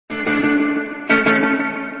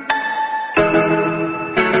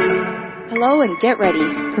Hello and get ready.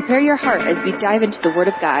 Prepare your heart as we dive into the Word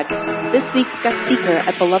of God. This week's guest speaker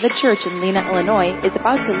at Beloved Church in Lena, Illinois is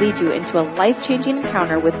about to lead you into a life-changing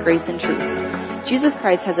encounter with grace and truth. Jesus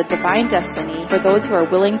Christ has a divine destiny for those who are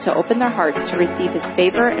willing to open their hearts to receive His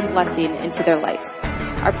favor and blessing into their lives.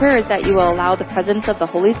 Our prayer is that you will allow the presence of the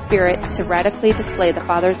Holy Spirit to radically display the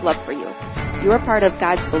Father's love for you. You are part of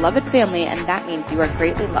God's beloved family, and that means you are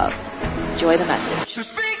greatly loved. Enjoy the message.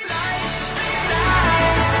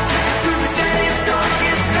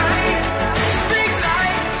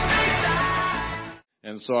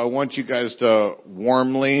 And so I want you guys to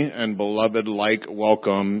warmly and beloved-like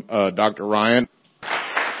welcome Dr. Ryan.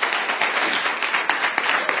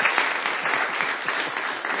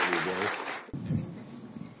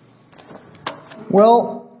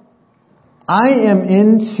 Well, I am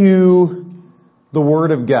into the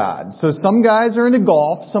Word of God. So some guys are into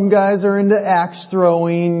golf, some guys are into axe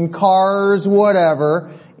throwing, cars,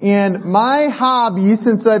 whatever. And my hobby,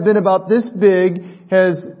 since I've been about this big,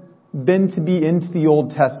 has been to be into the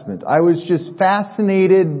Old Testament. I was just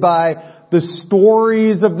fascinated by the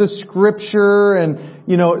stories of the Scripture and,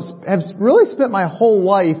 have really spent my whole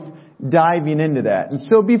life diving into that. And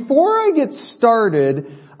so before I get started,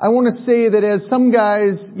 I want to say that as some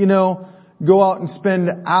guys, go out and spend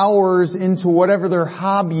hours into whatever their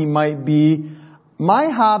hobby might be, my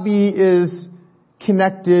hobby is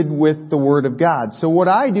connected with the Word of God. So what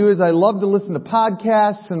I do is I love to listen to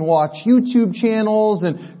podcasts and watch YouTube channels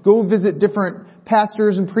and go visit different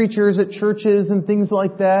pastors and preachers at churches and things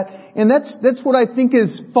like that. And that's what I think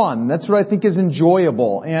is fun. That's what I think is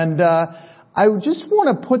enjoyable. And I just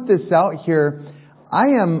want to put this out here. I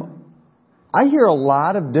hear a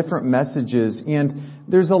lot of different messages, and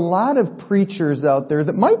there's a lot of preachers out there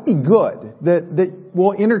that might be good, that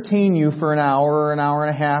will entertain you for an hour or an hour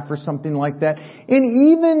and a half or something like that, and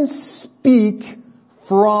even speak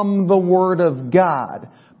from the Word of God.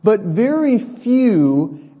 But very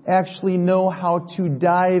few actually know how to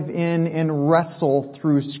dive in and wrestle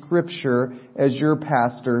through Scripture as your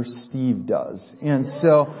pastor, Steve, does. And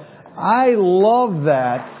so I love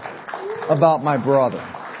that about my brother.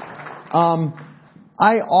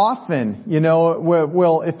 I often,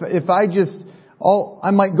 if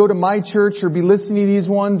I might go to my church or be listening to these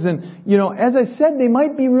ones and, as I said, they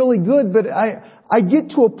might be really good, but I get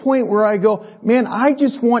to a point where I go, man, I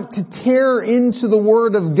just want to tear into the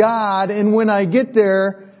Word of God. And when I get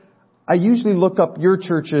there, I usually look up your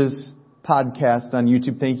church's podcast on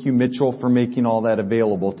YouTube. Thank you, Mitchell, for making all that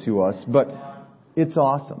available to us. But it's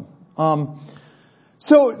awesome.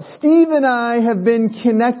 So Steve and I have been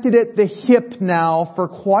connected at the hip now for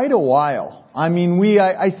quite a while. I mean,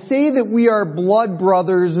 I say that we are blood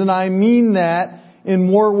brothers, and I mean that in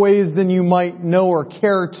more ways than you might know or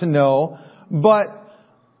care to know. But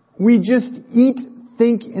we just eat,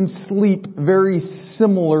 think, and sleep very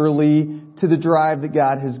similarly to the drive that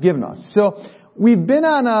God has given us. So we've been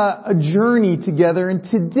on a journey together, and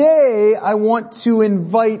today I want to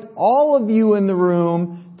invite all of you in the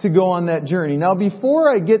room to go on that journey. Now, before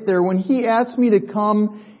I get there, when he asked me to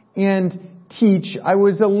come and teach, I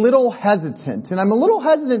was a little hesitant. And I'm a little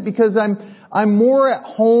hesitant because I'm more at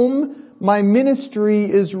home. My ministry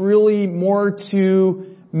is really more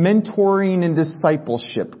to mentoring and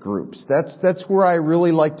discipleship groups. That's where I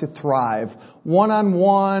really like to thrive.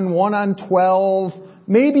 1-on-1, 1-on-12,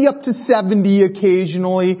 maybe up to 70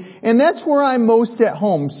 occasionally. And that's where I'm most at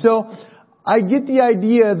home. So I get the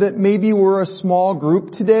idea that maybe we're a small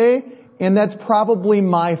group today, and that's probably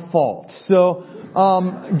my fault. So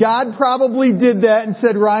God probably did that and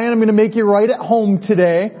said, Ryan, I'm going to make you right at home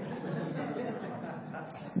today.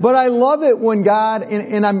 But I love it when God,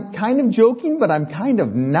 and I'm kind of joking, but I'm kind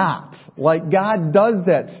of not. Like God does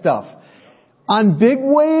that stuff on big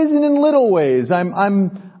ways and in little ways.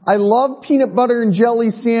 I love peanut butter and jelly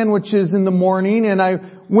sandwiches in the morning, and I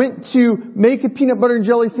went to make a peanut butter and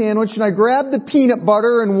jelly sandwich, and I grabbed the peanut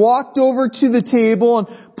butter and walked over to the table and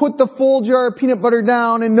put the full jar of peanut butter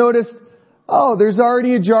down and noticed, there's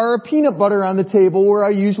already a jar of peanut butter on the table where I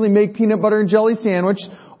usually make peanut butter and jelly sandwich.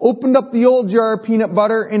 Opened up the old jar of peanut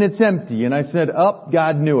butter and it's empty. And I said,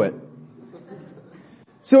 God knew it.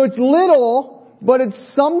 So it's little, but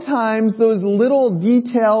it's sometimes those little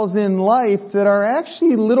details in life that are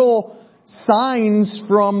actually little signs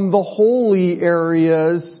from the holy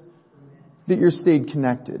areas that you're stayed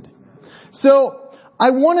connected. So I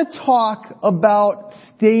want to talk about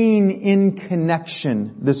staying in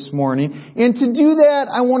connection this morning. And to do that,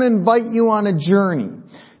 I want to invite you on a journey.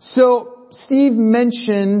 So Steve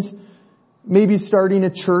mentioned maybe starting a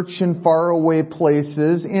church in faraway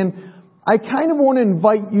places. And I kind of want to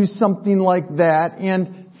invite you something like that.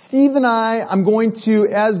 And Steve and I'm going to,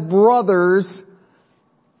 as brothers,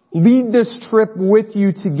 lead this trip with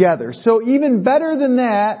you together. So even better than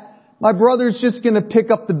that, my brother's just going to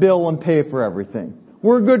pick up the bill and pay for everything.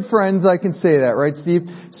 We're good friends, I can say that, right, Steve?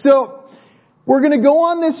 So we're going to go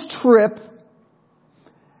on this trip,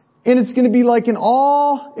 and it's going to be like an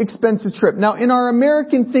all-expensive trip. Now, in our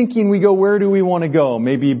American thinking, we go, where do we want to go?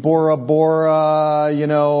 Maybe Bora Bora,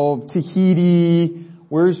 Tahiti.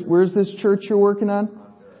 Where's this church you're working on?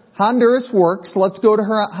 Honduras works. Let's go to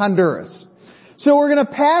Honduras. So we're going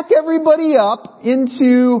to pack everybody up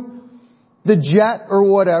into the jet or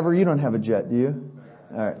whatever. You don't have a jet, do you?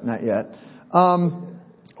 All right, not yet.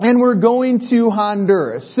 And we're going to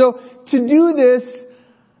Honduras. So to do this,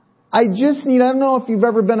 I don't know if you've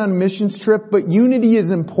ever been on a missions trip, but unity is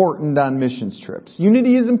important on missions trips.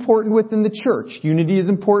 Unity is important within the church. Unity is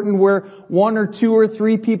important where 1 or 2 or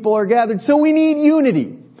 3 people are gathered. So we need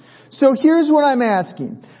unity. So here's what I'm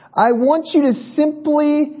asking. I want you to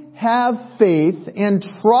simply have faith and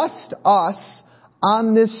trust us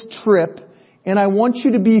on this trip, and I want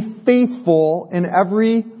you to be faithful in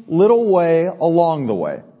every little way along the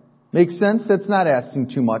way. Makes sense? That's not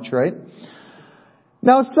asking too much, right?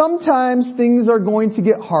 Now, sometimes things are going to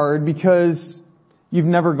get hard because you've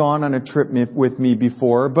never gone on a trip with me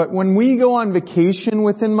before, but when we go on vacation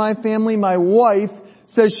within my family, my wife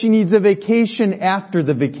says she needs a vacation after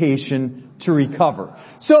the vacation to recover.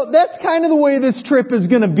 So that's kind of the way this trip is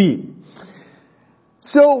going to be.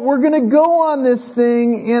 So we're going to go on this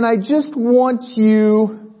thing, and I just want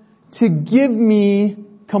you to give me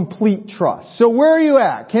complete trust. So where are you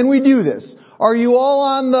at? Can we do this? Are you all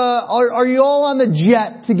on the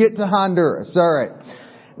jet to get to Honduras? All right.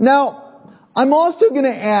 Now, I'm also going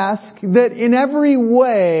to ask that in every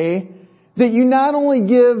way that you not only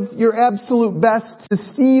give your absolute best to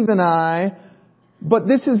Steve and I, but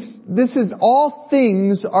this is all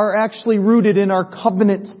things are actually rooted in our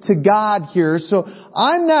covenant to God here. So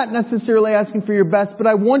I'm not necessarily asking for your best, but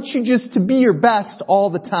I want you just to be your best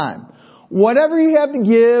all the time. Whatever you have to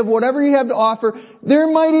give, whatever you have to offer, there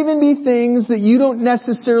might even be things that you don't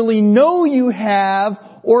necessarily know you have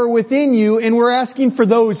or within you, and we're asking for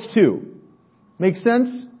those too. Make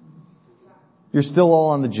sense? You're still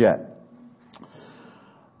all on the jet.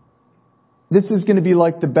 This is going to be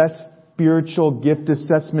like the best spiritual gift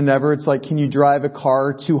assessment ever. It's like, can you drive a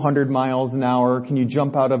car 200 miles an hour? Can you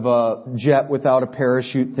jump out of a jet without a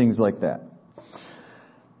parachute? Things like that.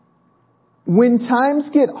 When times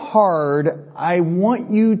get hard, I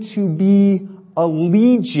want you to be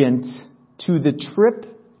allegiant to the trip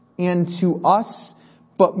and to us,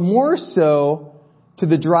 but more so to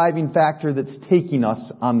the driving factor that's taking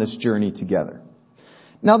us on this journey together.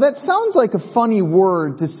 Now that sounds like a funny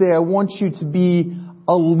word to say, I want you to be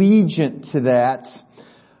allegiant to that.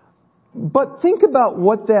 But think about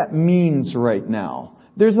what that means right now.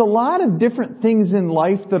 There's a lot of different things in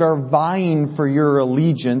life that are vying for your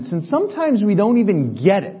allegiance, and sometimes we don't even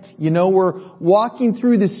get it. We're walking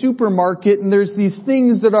through the supermarket and there's these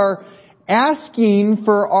things that are asking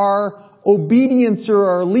for our obedience or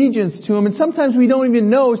our allegiance to them, and sometimes we don't even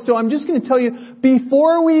know. So I'm just going to tell you,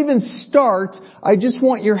 before we even start, I just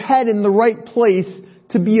want your head in the right place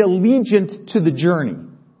to be allegiant to the journey.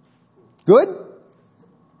 Good?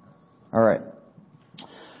 All right.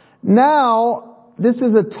 Now, this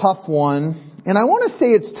is a tough one, and I want to say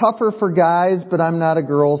it's tougher for guys, but I'm not a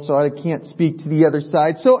girl, so I can't speak to the other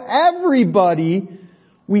side. So everybody,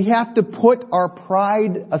 we have to put our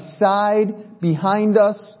pride aside, behind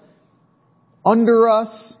us, under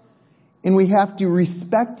us, and we have to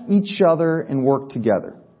respect each other and work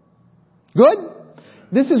together. Good?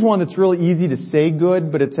 This is one that's really easy to say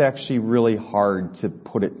good, but it's actually really hard to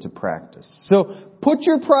put it to practice. So put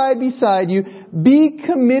your pride beside you. Be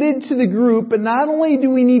committed to the group, but not only do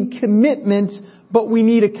we need commitment, but we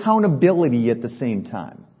need accountability at the same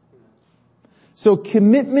time. So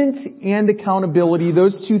commitment and accountability,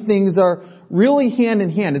 those two things are really hand in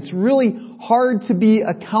hand. It's really hard to be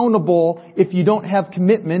accountable if you don't have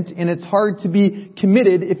commitment, and it's hard to be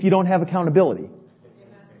committed if you don't have accountability.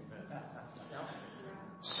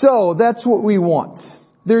 So that's what we want.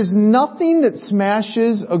 There's nothing that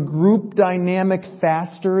smashes a group dynamic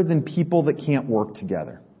faster than people that can't work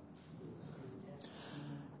together.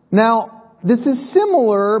 Now, this is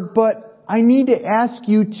similar, but I need to ask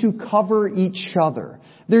you to cover each other.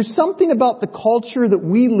 There's something about the culture that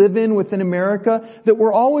we live in within America that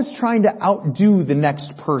we're always trying to outdo the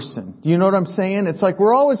next person. Do you know what I'm saying? It's like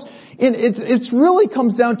we're always, it really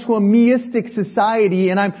comes down to a meistic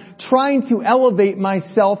society, and I'm trying to elevate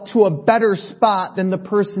myself to a better spot than the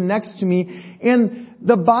person next to me. And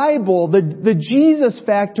the Bible, the Jesus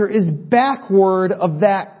factor is backward of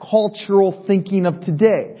that cultural thinking of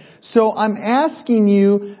today. So I'm asking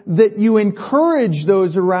you that you encourage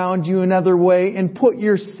those around you another way and put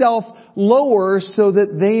yourself lower so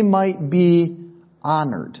that they might be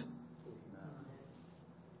honored.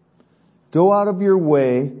 Go out of your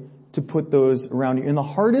way to put those around you. And the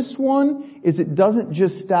hardest one is it doesn't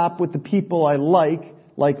just stop with the people I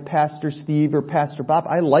like Pastor Steve or Pastor Bob.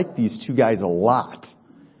 I like these two guys a lot.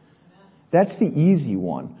 That's the easy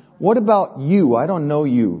one. What about you? I don't know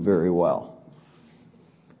you very well.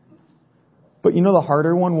 But you know the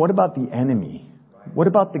harder one? What about the enemy? What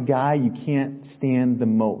about the guy you can't stand the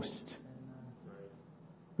most?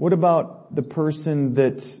 What about the person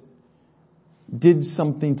that did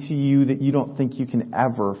something to you that you don't think you can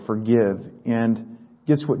ever forgive? And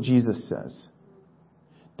guess what Jesus says?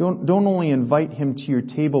 Don't only invite him to your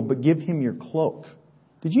table, but give him your cloak.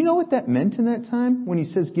 Did you know what that meant in that time when he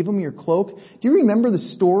says give him your cloak? Do you remember the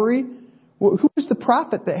story? Well, who was the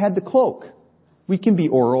prophet that had the cloak? We can be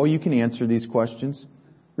oral. You can answer these questions.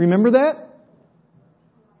 Remember that?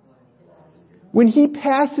 When he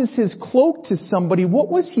passes his cloak to somebody, what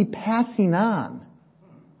was he passing on?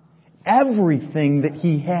 Everything that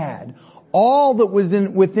he had. All that was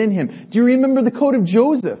within him. Do you remember the coat of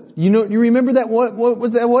Joseph? You remember that? What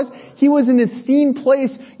was? He was in an esteemed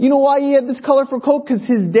place. You know why he had this colorful coat? Because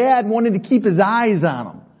his dad wanted to keep his eyes on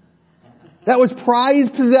him. That was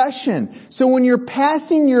prized possession. So when you're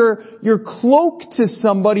passing your cloak to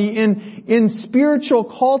somebody in spiritual,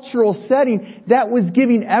 cultural setting, that was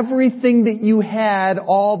giving everything that you had,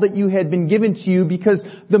 all that you had been given to you, because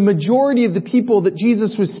the majority of the people that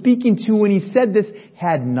Jesus was speaking to when he said this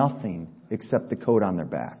had nothing except the coat on their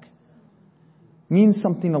back. It means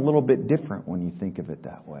something a little bit different when you think of it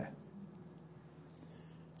that way.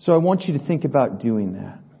 So I want you to think about doing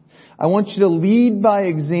that. I want you to lead by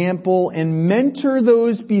example and mentor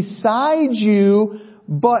those beside you,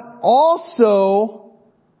 but also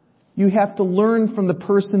you have to learn from the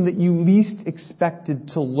person that you least expected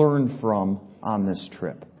to learn from on this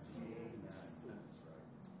trip.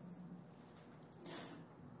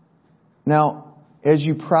 Now, as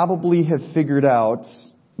you probably have figured out,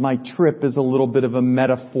 my trip is a little bit of a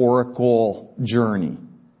metaphorical journey.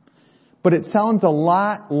 But it sounds a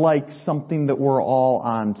lot like something that we're all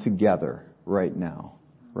on together right now,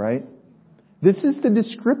 right? This is the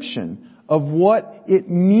description of what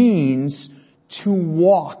it means to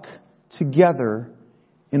walk together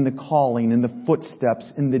in the calling, in the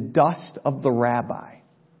footsteps, in the dust of the rabbi.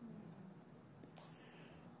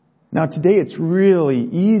 Now today it's really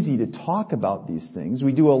easy to talk about these things.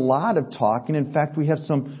 We do a lot of talking. In fact, we have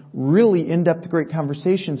some really in-depth great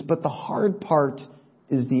conversations, but the hard part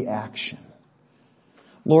is the action.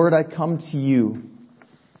 Lord, I come to you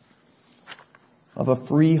of a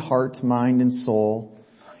free heart, mind, and soul.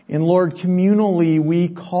 And Lord, communally, we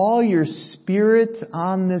call your Spirit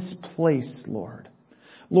on this place, Lord.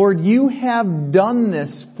 Lord, you have done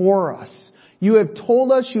this for us. You have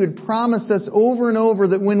told us, you had promised us over and over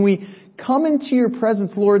that when we come into your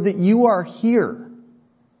presence, Lord, that you are here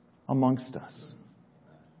amongst us.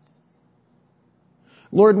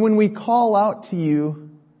 Lord, when we call out to you,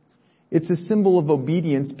 it's a symbol of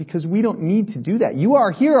obedience because we don't need to do that. You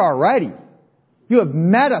are here already. You have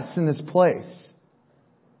met us in this place.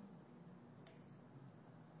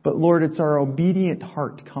 But Lord, it's our obedient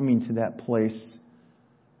heart coming to that place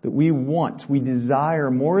that we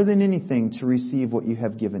desire more than anything to receive what you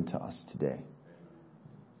have given to us today.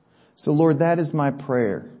 So Lord, that is my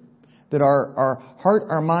prayer. That our heart,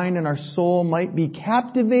 our mind, and our soul might be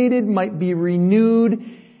captivated, might be renewed,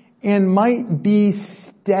 and might be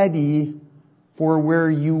steady for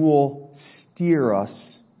where you will steer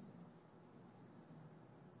us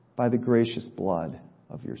by the gracious blood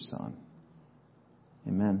of your Son.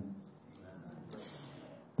 Amen.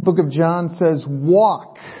 The book of John says,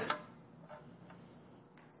 walk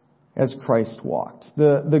as Christ walked.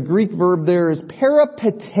 The Greek verb there is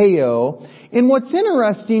peripateo. And what's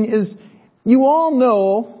interesting is you all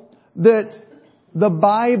know that the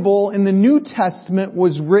Bible in the New Testament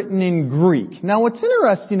was written in Greek. Now what's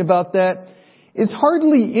interesting about that is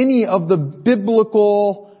hardly any of the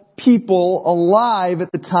biblical people alive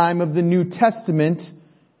at the time of the New Testament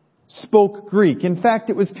spoke Greek. In fact,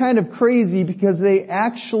 it was kind of crazy because they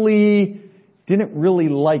actually didn't really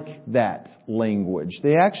like that language.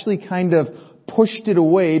 They actually kind of pushed it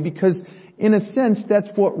away because, in a sense, that's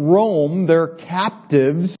what Rome, their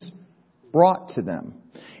captives, brought to them.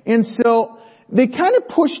 And so they kind of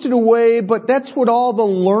pushed it away, but that's what all the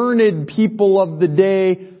learned people of the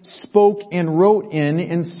day spoke and wrote in.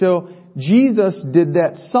 And so Jesus did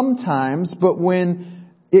that sometimes, but when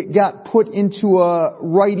it got put into a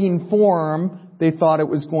writing form, they thought it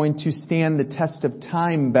was going to stand the test of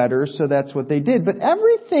time better, so that's what they did. But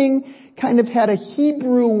everything kind of had a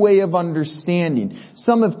Hebrew way of understanding.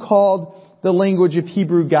 Some have called the language of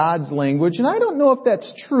Hebrew God's language, and I don't know if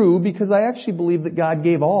that's true because I actually believe that God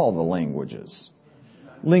gave all the languages.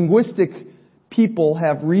 Linguistic people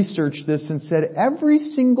have researched this and said every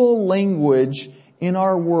single language in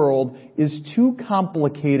our world is too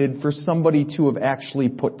complicated for somebody to have actually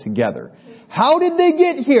put together. How did they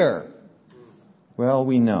get here? Well,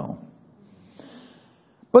 we know.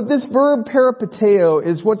 But this verb peripateo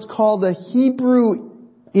is what's called a Hebrew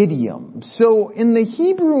idiom. So in the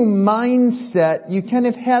Hebrew mindset, you kind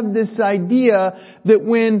of have this idea that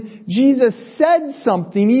when Jesus said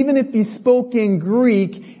something, even if he spoke in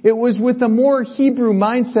Greek, it was with a more Hebrew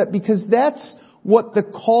mindset because that's what the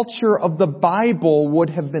culture of the Bible would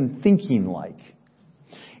have been thinking like.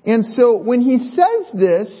 And so when he says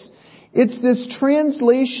this, it's this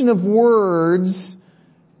translation of words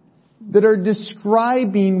that are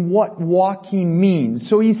describing what walking means.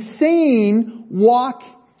 So he's saying, walk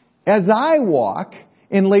as I walk.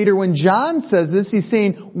 And later when John says this, he's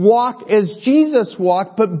saying, walk as Jesus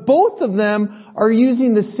walked. But both of them are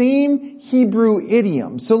using the same Hebrew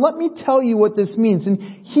idiom. So let me tell you what this means.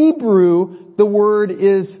 In Hebrew, the word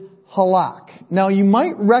is halak. Now you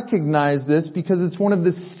might recognize this because it's one of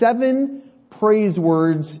the 7 praise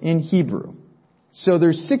words in Hebrew. So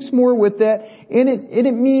there's 6 more with that, and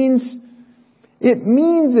it means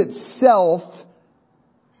itself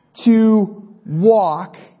to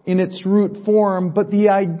walk in its root form, but the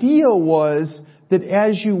idea was that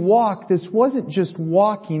as you walk, this wasn't just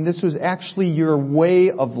walking, this was actually your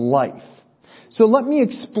way of life. So let me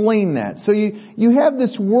explain that. So you have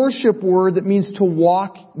this worship word that means to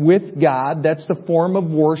walk with God. That's the form of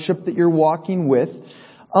worship that you're walking with.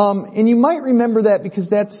 And you might remember that because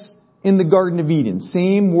that's in the Garden of Eden.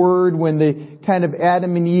 Same word when the kind of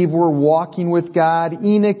Adam and Eve were walking with God.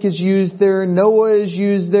 Enoch is used there. Noah is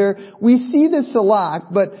used there. We see this a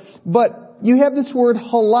lot, but you have this word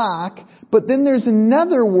halak, but then there's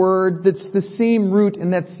another word that's the same root,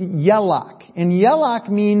 and that's yelak. And yelak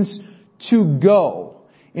means to go.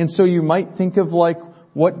 And so you might think of like,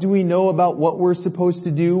 what do we know about what we're supposed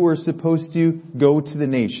to do? We're supposed to go to the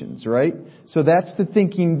nations, right? So that's the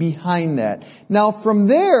thinking behind that. Now from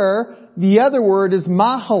there, the other word is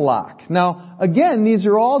mahalak. Now again, these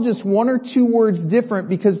are all just 1 or 2 words different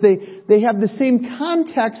because they have the same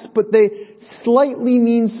context, but they slightly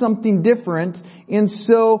mean something different. And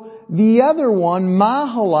so the other one,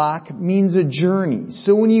 mahalak, means a journey.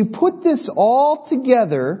 So when you put this all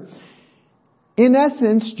together, in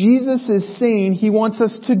essence, Jesus is saying He wants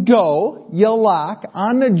us to go, yalak,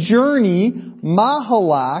 on a journey,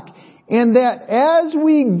 mahalak, and that as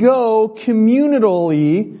we go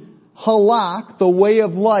communally, halak, the way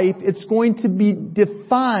of life, it's going to be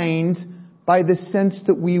defined by the sense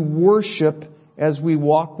that we worship as we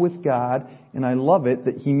walk with God. And I love it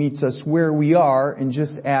that He meets us where we are and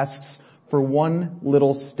just asks for one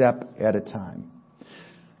little step at a time.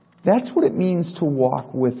 That's what it means to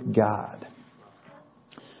walk with God.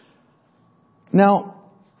 Now,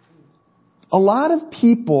 a lot of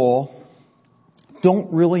people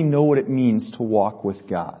don't really know what it means to walk with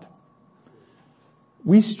God.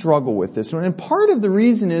 We struggle with this. And part of the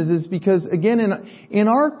reason is because, again, in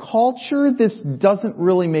our culture, this doesn't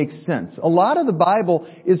really make sense. A lot of the Bible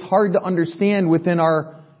is hard to understand within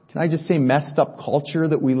our, can I just say, messed up culture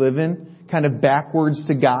that we live in? Kind of backwards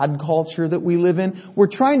to God culture that we live in. We're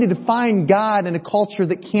trying to define God in a culture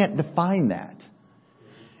that can't define that.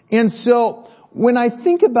 And so, when I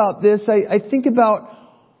think about this, I think about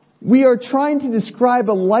we are trying to describe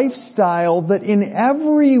a lifestyle that in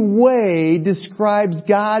every way describes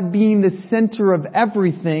God being the center of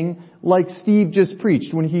everything, like Steve just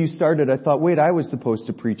preached. When he started, I thought, wait, I was supposed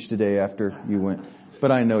to preach today after you went,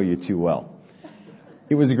 but I know you too well.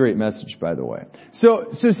 It was a great message, by the way. So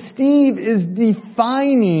Steve is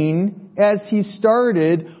defining, as he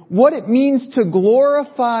started, what it means to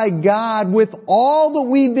glorify God with all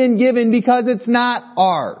that we've been given because it's not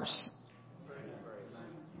ours.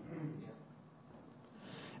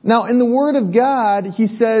 Now, in the Word of God, he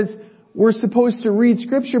says we're supposed to read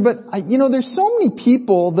Scripture, but there's so many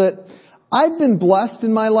people that I've been blessed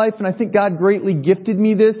in my life, and I think God greatly gifted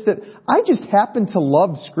me this, that I just happen to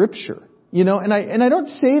love Scripture. And I don't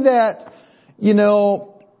say that,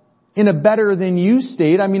 in a better than you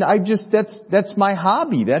state. I mean, that's my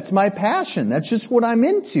hobby. That's my passion. That's just what I'm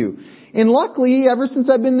into. And luckily, ever since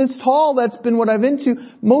I've been this tall, that's been what I'm into.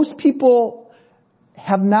 Most people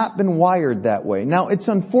have not been wired that way. Now, it's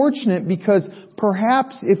unfortunate because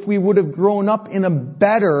perhaps if we would have grown up in a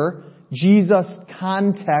better Jesus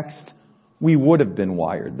context, we would have been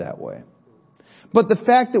wired that way. But the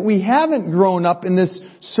fact that we haven't grown up in this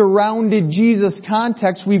surrounded Jesus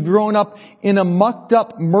context, we've grown up in a mucked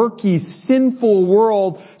up, murky, sinful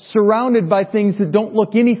world surrounded by things that don't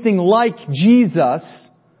look anything like Jesus,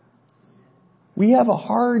 we have a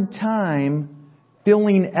hard time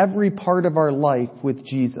filling every part of our life with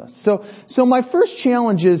Jesus. So my first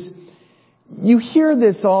challenge is, you hear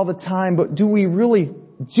this all the time, but do we really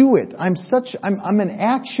do it? I'm an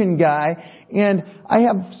action guy, and I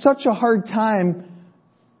have such a hard time,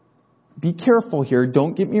 be careful here,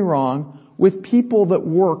 don't get me wrong, with people that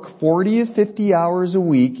work 40 to 50 hours a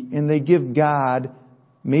week and they give God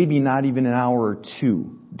maybe not even an hour or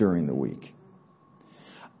two during the week.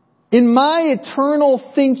 In my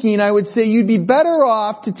eternal thinking, I would say you'd be better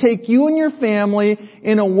off to take you and your family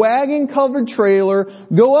in a wagon-covered trailer,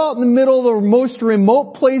 go out in the middle of the most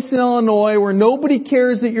remote place in Illinois where nobody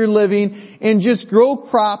cares that you're living, and just grow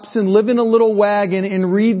crops and live in a little wagon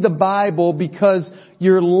and read the Bible, because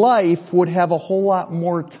your life would have a whole lot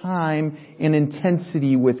more time and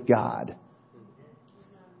intensity with God.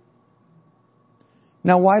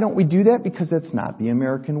 Now, why don't we do that? Because that's not the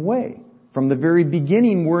American way. From the very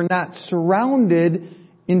beginning, we're not surrounded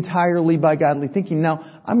entirely by godly thinking.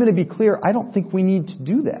 Now, I'm going to be clear, I don't think we need to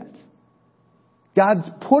do that. God's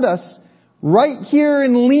put us right here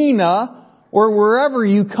in Lena, or wherever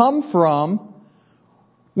you come from,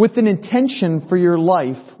 with an intention for your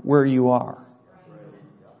life where you are.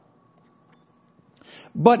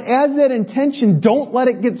 But as that intention, don't let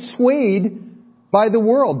it get swayed by the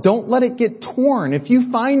world. Don't let it get torn. If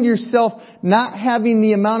you find yourself not having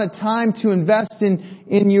the amount of time to invest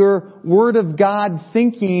in your Word of God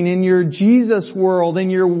thinking, in your Jesus world, in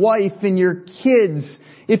your wife, in your kids,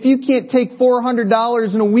 if you can't take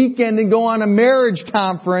 $400 in a weekend and go on a marriage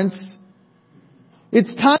conference,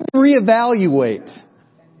 it's time to reevaluate.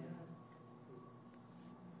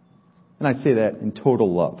 And I say that in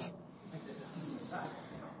total love.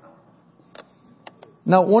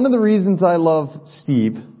 Now, one of the reasons I love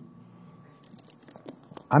Steve,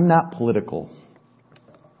 I'm not political.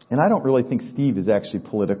 And I don't really think Steve is actually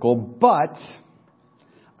political, but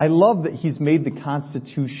I love that he's made the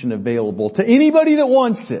Constitution available to anybody that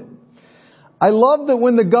wants it. I love that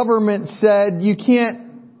when the government said you can't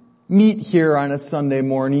meet here on a Sunday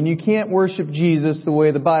morning, you can't worship Jesus the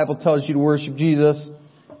way the Bible tells you to worship Jesus,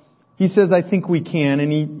 he says, I think we can,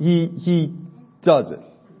 and he does it.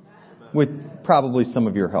 With probably some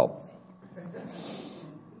of your help.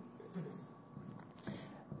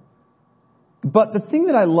 But the thing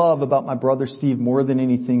that I love about my brother Steve more than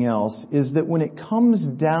anything else is that when it comes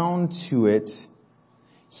down to it,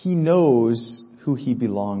 he knows who he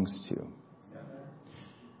belongs to.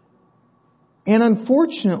 And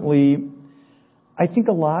unfortunately, I think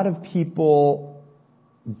a lot of people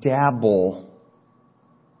dabble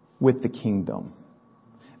with the kingdom.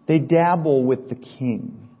 They dabble with the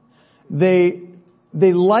king. They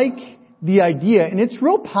like the idea, and it's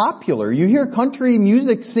real popular. You hear country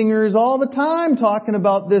music singers all the time talking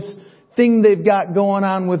about this thing they've got going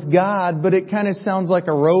on with God, but it kind of sounds like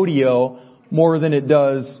a rodeo more than it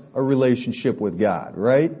does a relationship with God,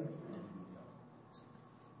 right?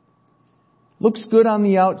 Looks good on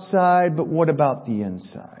the outside, but what about the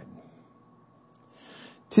inside?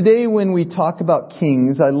 Today when we talk about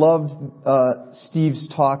kings, I loved Steve's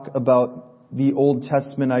talk about the Old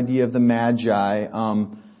Testament idea of the Magi.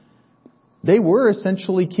 They were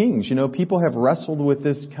essentially kings. You know, people have wrestled with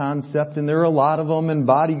this concept, and there are a lot of them, and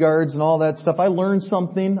bodyguards and all that stuff. I learned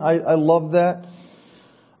something. I love that.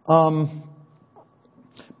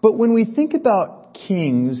 But when we think about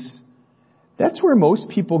kings, that's where most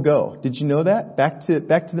people go. Did you know that? Back to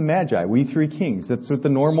the Magi. We three kings. That's what the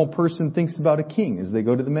normal person thinks about a king, is they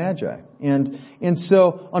go to the Magi. And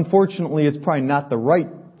so, unfortunately, it's probably not the right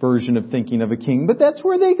version of thinking of a king, but that's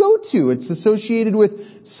where they go to. It's associated with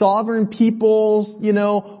sovereign peoples,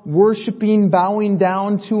 worshiping, bowing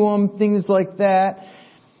down to them, things like that.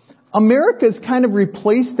 America's kind of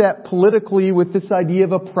replaced that politically with this idea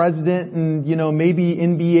of a president and, maybe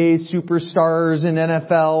NBA superstars and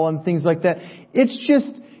NFL and things like that.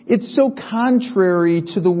 It's so contrary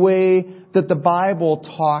to the way that the Bible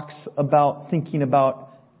talks about thinking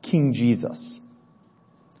about King Jesus.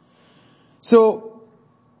 So,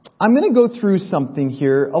 I'm going to go through something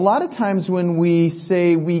here. A lot of times when we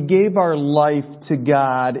say we gave our life to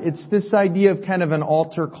God, it's this idea of kind of an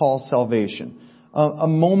altar call salvation, a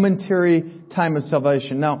momentary time of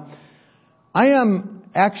salvation. Now, I am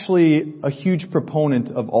actually a huge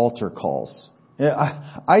proponent of altar calls.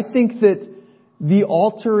 I think that the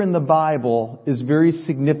altar in the Bible is very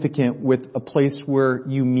significant with a place where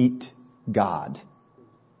you meet God.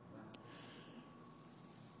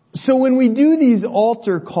 So when we do these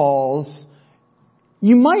altar calls,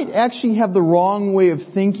 you might actually have the wrong way of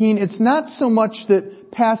thinking. It's not so much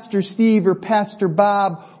that Pastor Steve or Pastor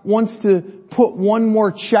Bob wants to put one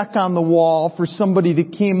more check on the wall for somebody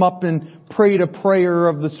that came up and prayed a prayer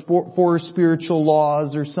of the 4 spiritual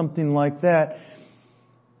laws or something like that.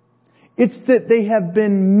 It's that they have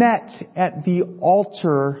been met at the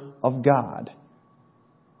altar of God.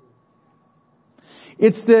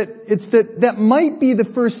 It's that might be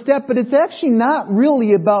the first step, but it's actually not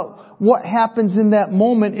really about what happens in that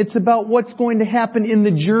moment. It's about what's going to happen in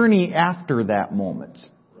the journey after that moment.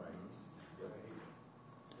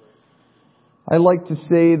 I like to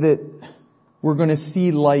say that we're going to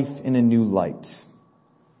see life in a new light.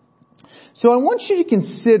 So I want you to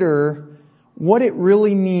consider what it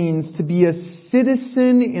really means to be a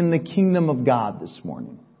citizen in the kingdom of God this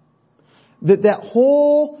morning. That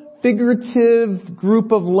whole figurative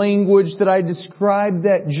group of language that I described,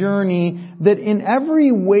 that journey, that in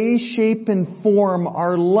every way, shape, and form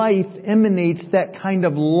our life emanates that kind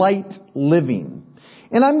of light living.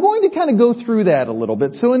 And I'm going to kind of go through that a little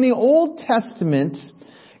bit. So in the Old Testament,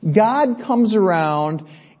 God comes around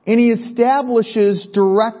and He establishes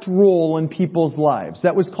direct rule in people's lives.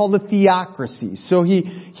 That was called a theocracy. So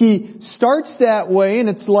He starts that way, and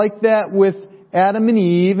it's like that with Adam and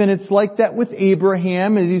Eve, and it's like that with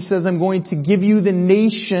Abraham, as He says, I'm going to give you the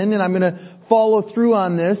nation, and I'm going to follow through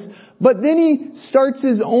on this. But then He starts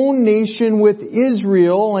His own nation with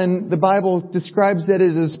Israel, and the Bible describes that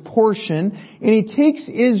as His portion. And He takes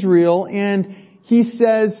Israel and He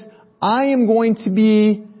says, I am going to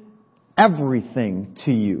be everything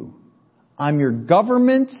to you. I'm your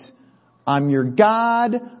government. I'm your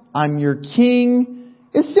God. I'm your king.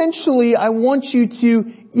 Essentially, I want you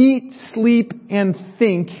to eat, sleep, and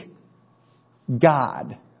think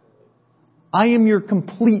God. I am your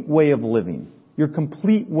complete way of living. Your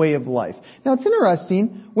complete way of life. Now it's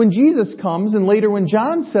interesting, when Jesus comes, and later when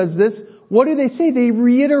John says this, what do they say? They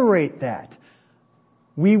reiterate that.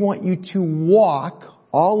 We want you to walk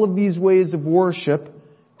all of these ways of worship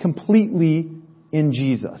completely in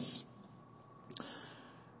Jesus.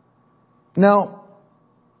 Now,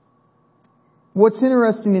 what's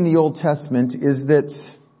interesting in the Old Testament is that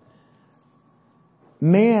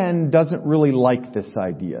man doesn't really like this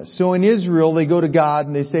idea. So in Israel, they go to God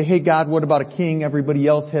and they say, hey God, what about a king? Everybody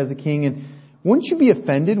else has a king. And wouldn't you be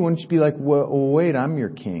offended? Wouldn't you be like, well, wait, I'm your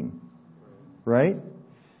king. Right?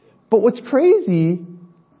 But what's crazy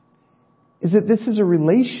is that this is a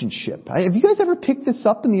relationship. Have you guys ever picked this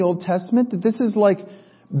up in the Old Testament? That this is like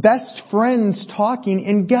best friends talking,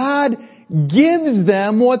 and God gives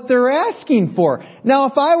them what they're asking for. Now,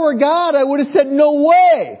 if I were God, I would have said, no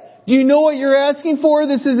way. Do you know what you're asking for?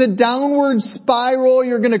 This is a downward spiral.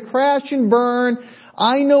 You're going to crash and burn.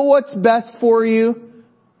 I know what's best for you.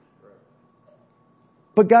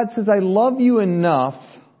 But God says, I love you enough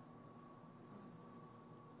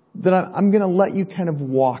that I'm going to let you kind of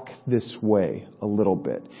walk this way a little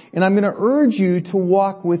bit. And I'm going to urge you to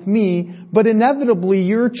walk with me, but inevitably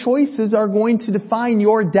your choices are going to define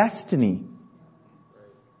your destiny.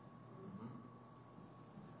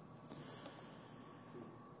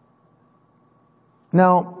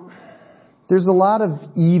 Now, there's a lot of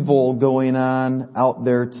evil going on out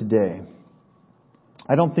there today.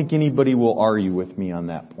 I don't think anybody will argue with me on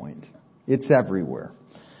that point. It's everywhere.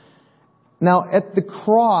 Now, at the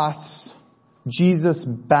cross, Jesus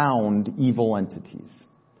bound evil entities.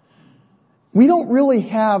 We don't really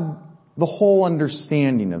have the whole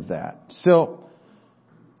understanding of that. So,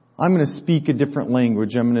 I'm going to speak a different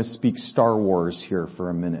language. I'm going to speak Star Wars here for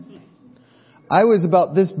a minute. I was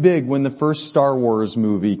about this big when the first Star Wars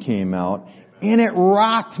movie came out, and it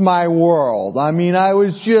rocked my world. I mean, I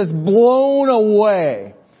was just blown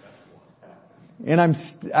away. And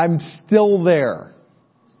I'm still there.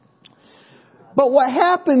 But what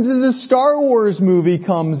happens is the Star Wars movie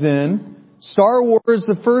comes in, Star Wars,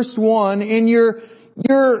 the first one, and you're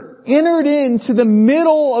entered into the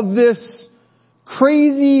middle of this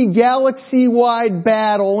crazy galaxy-wide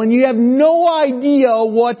battle, and you have no idea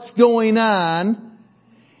what's going on.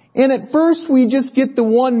 And at first we just get the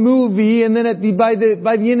one movie, and then by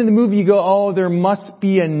the end of the movie you go, oh, there must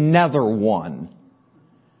be another one.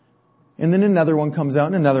 And then another one comes out,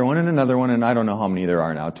 and another one, and I don't know how many there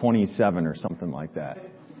are now, 27 or something like that.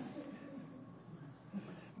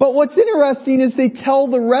 But what's interesting is they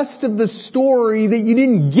tell the rest of the story that you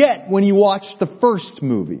didn't get when you watched the first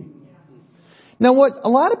movie. Now what a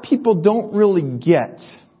lot of people don't really get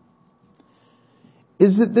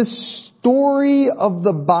is that this story of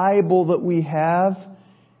the Bible that we have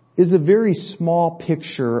is a very small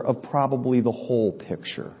picture of probably the whole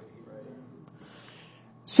picture.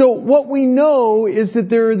 So what we know is that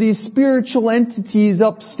there are these spiritual entities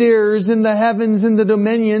upstairs in the heavens and the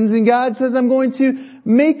dominions, and God says, I'm going to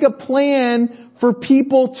make a plan for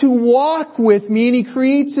people to walk with me, and He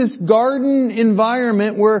creates this garden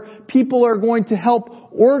environment where people are going to help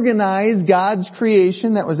organize God's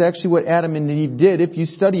creation. That was actually what Adam and Eve did. If you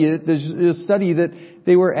study it, you'll study that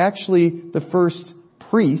they were actually the first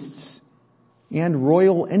priests and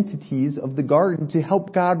royal entities of the garden to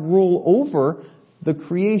help God rule over the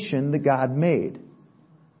creation that God made.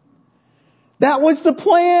 That was the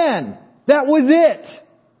plan. That was it.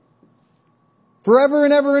 Forever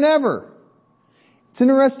and ever and ever. It's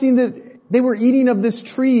interesting that they were eating of this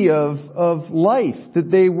tree of life,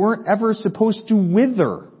 that they weren't ever supposed to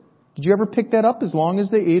wither. Did you ever pick that up? As long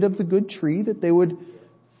as they ate of the good tree, that they would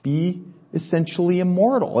be essentially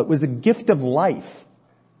immortal. It was a gift of life.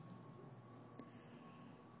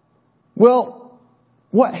 Well,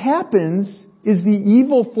 what happens is the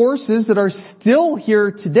evil forces that are still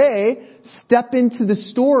here today step into the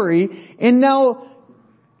story, and now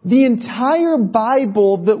the entire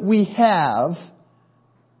Bible that we have,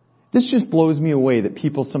 this just blows me away that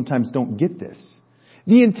people sometimes don't get this.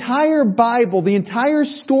 The entire Bible, the entire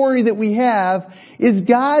story that we have is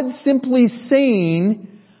God simply saying,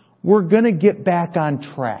 we're going to get back on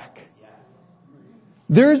track.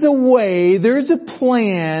 There's a way, there's a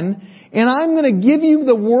plan, and I'm going to give you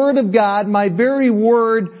the Word of God, my very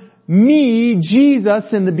Word, me,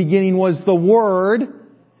 Jesus, in the beginning was the Word.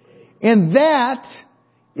 And that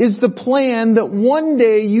is the plan that one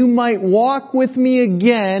day you might walk with me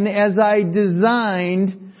again as I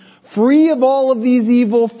designed, free of all of these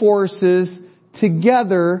evil forces,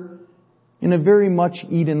 together in a very much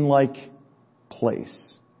Eden-like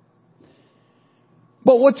place.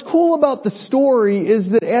 But what's cool about the story is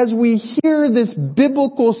that as we hear this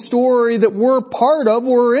biblical story that we're part of,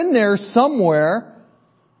 we're in there somewhere,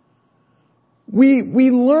 we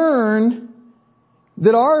learn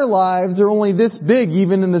that our lives are only this big,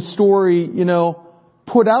 even in the story,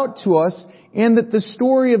 put out to us, and that the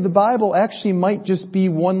story of the Bible actually might just be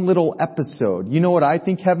one little episode. You know what I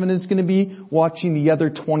think heaven is going to be? Watching the other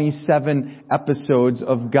 27 episodes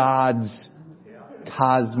of God's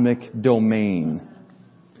cosmic domain.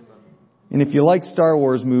 And if you like Star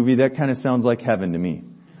Wars movie, that kind of sounds like heaven to me.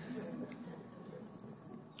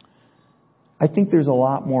 I think there's a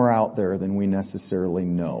lot more out there than we necessarily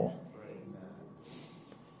know.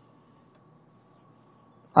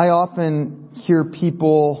 I often hear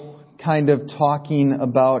people kind of talking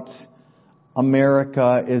about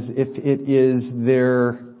America as if it is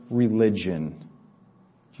their religion.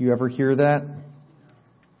 Do you ever hear that?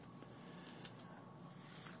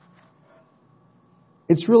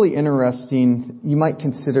 It's really interesting. You might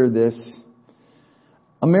consider this.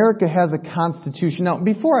 America has a constitution. Now,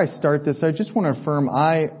 before I start this, I just want to affirm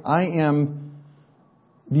I am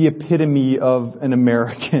the epitome of an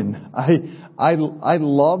American. I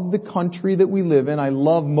love the country that we live in. I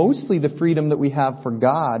love mostly the freedom that we have for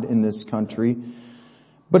God in this country.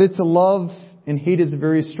 But it's a love, and hate is a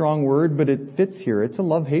very strong word, but it fits here. It's a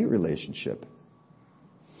love-hate relationship.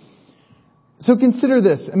 So consider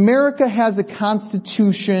this. America has a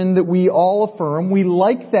constitution that we all affirm. We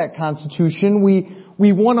like that constitution.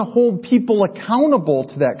 We want to hold people accountable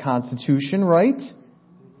to that constitution, right?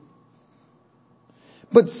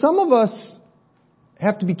 But some of us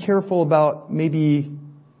have to be careful about maybe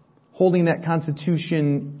holding that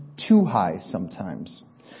constitution too high sometimes.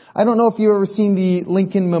 I don't know if you've ever seen the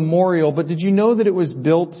Lincoln Memorial, but did you know that it was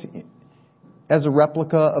built as a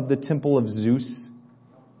replica of the Temple of Zeus?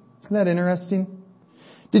 Isn't that interesting?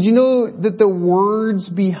 Did you know that the words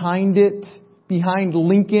behind it, behind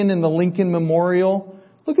Lincoln and the Lincoln Memorial,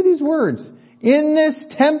 look at these words. In this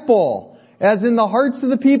temple, as in the hearts of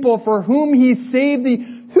the people for whom He saved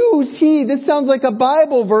thee. Who's He? This sounds like a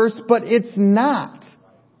Bible verse, but it's not.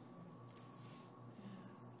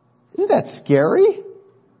 Isn't that scary?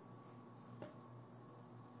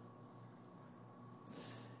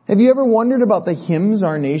 Have you ever wondered about the hymns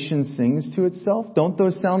our nation sings to itself? Don't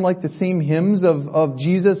those sound like the same hymns of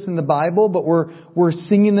Jesus in the Bible, but we're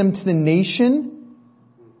singing them to the nation?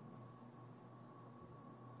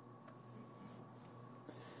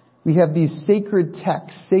 We have these sacred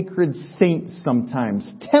texts, sacred saints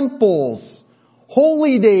sometimes, temples,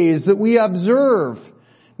 holy days that we observe.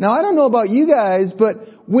 Now, I don't know about you guys, but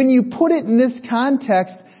when you put it in this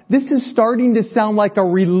context, this is starting to sound like a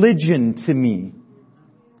religion to me.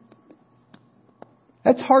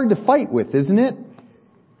 That's hard to fight with, isn't it?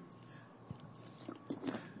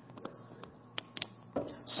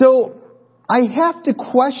 So, I have to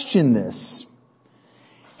question this.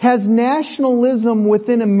 Has nationalism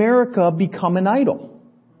within America become an idol?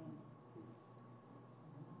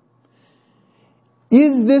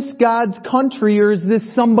 Is this God's country or is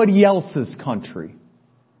this somebody else's country?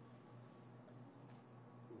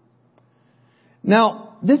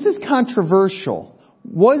 Now, this is controversial.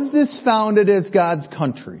 Was this founded as God's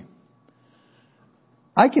country?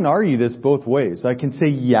 I can argue this both ways. I can say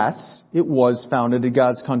yes, it was founded as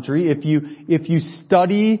God's country. If you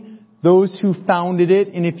study those who founded it,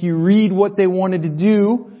 and if you read what they wanted to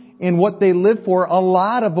do and what they lived for, a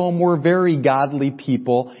lot of them were very godly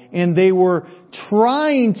people, and they were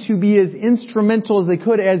trying to be as instrumental as they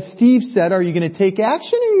could. As Steve said, are you going to take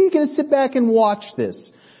action or are you going to sit back and watch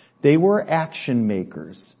this? They were action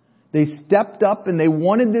makers. They stepped up and they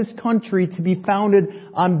wanted this country to be founded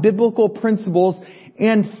on biblical principles.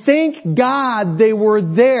 And thank God they were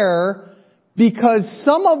there, because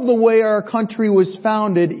some of the way our country was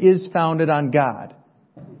founded is founded on God.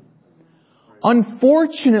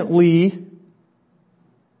 Unfortunately,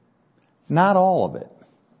 not all of it.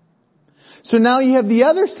 So now you have the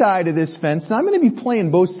other side of this fence, and I'm going to be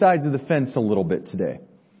playing both sides of the fence a little bit today.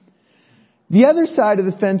 The other side of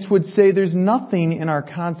the fence would say there's nothing in our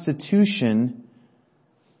Constitution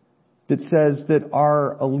that says that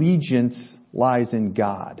our allegiance lies in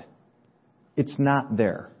God. It's not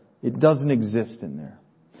there. It doesn't exist in there.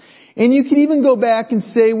 And you can even go back and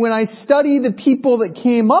say, when I study the people that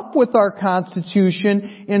came up with our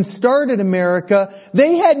Constitution and started America,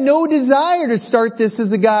 they had no desire to start this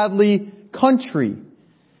as a godly country.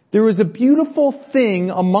 There was a beautiful thing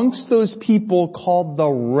amongst those people called the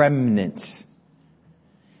remnant.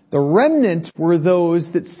 The remnant were those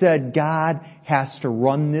that said, God has to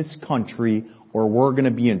run this country or we're going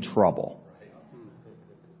to be in trouble.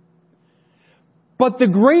 But the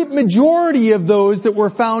great majority of those that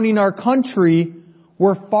were founding our country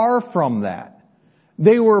were far from that.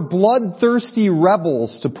 They were bloodthirsty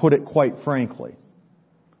rebels, to put it quite frankly.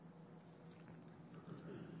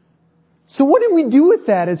 So what do we do with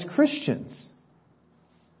that as Christians?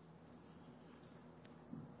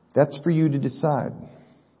 That's for you to decide.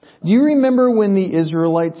 Do you remember when the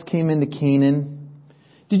Israelites came into Canaan?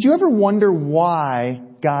 Did you ever wonder why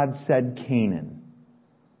God said Canaan?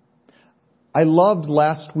 I loved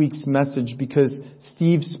last week's message because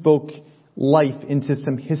Steve spoke life into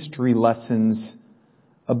some history lessons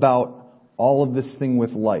about all of this thing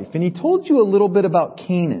with life. And he told you a little bit about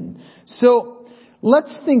Canaan. So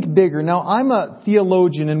let's think bigger. Now, I'm a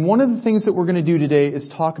theologian, and one of the things that we're going to do today is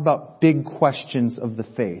talk about big questions of the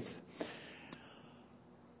faith.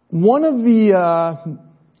 One of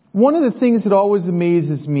the things that always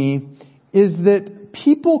amazes me is that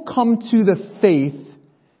people come to the faith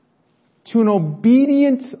to an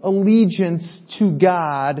obedient allegiance to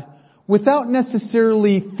God without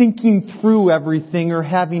necessarily thinking through everything or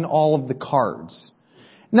having all of the cards.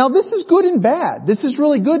 Now, this is good and bad. This is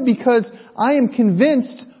really good because I am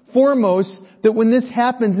convinced, foremost, that when this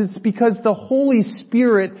happens, it's because the Holy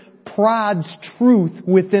Spirit prods truth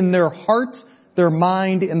within their heart, their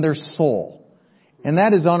mind, and their soul. And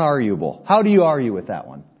that is unarguable. How do you argue with that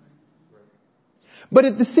one? But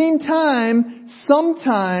at the same time,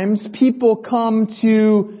 sometimes people come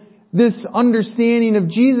to this understanding of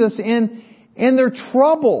Jesus and they're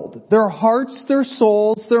troubled. Their hearts, their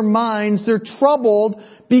souls, their minds, they're troubled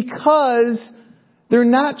because they're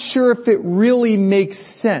not sure if it really makes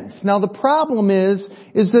sense. Now the problem is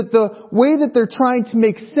that the way that they're trying to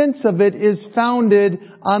make sense of it is founded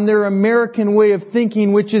on their American way of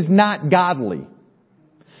thinking, which is not godly.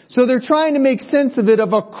 So they're trying to make sense of it,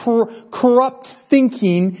 of a corrupt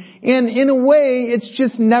thinking, and in a way, it's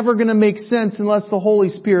just never going to make sense unless the Holy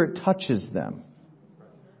Spirit touches them.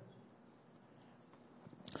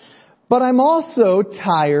 But I'm also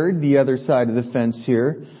tired, the other side of the fence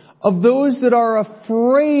here, of those that are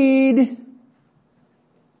afraid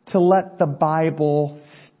to let the Bible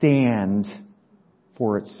stand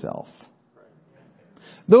for itself.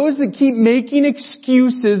 Those that keep making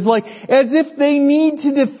excuses, like as if they need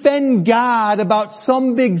to defend God about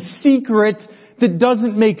some big secret that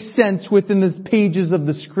doesn't make sense within the pages of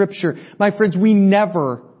the Scripture. My friends, we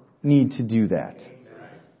never need to do that.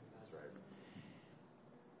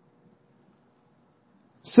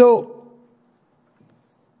 So,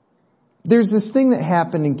 there's this thing that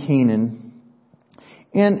happened in Canaan.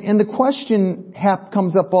 And the question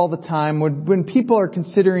comes up all the time when people are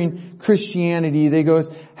considering Christianity. They go,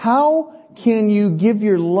 how can you give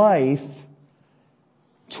your life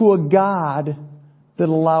to a God that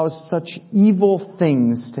allows such evil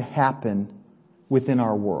things to happen within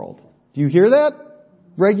our world? Do you hear that?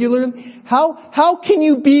 regularly? How can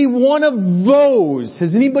you be one of those?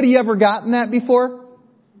 Has anybody ever gotten that before?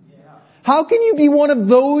 How can you be one of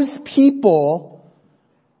those people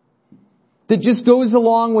that just goes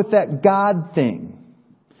along with that God thing?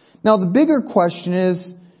 Now the bigger question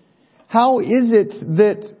is, how is it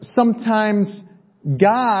that sometimes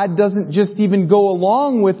God doesn't just even go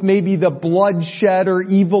along with maybe the bloodshed or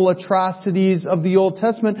evil atrocities of the Old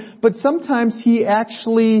Testament, but sometimes He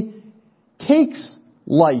actually takes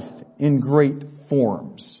life in great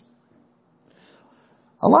forms?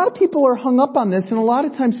 A lot of people are hung up on this, and a lot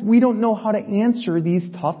of times we don't know how to answer these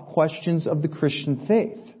tough questions of the Christian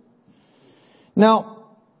faith. Now,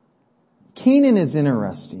 Canaan is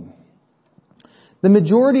interesting. The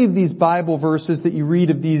majority of these Bible verses that you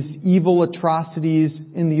read of these evil atrocities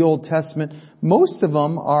in the Old Testament, most of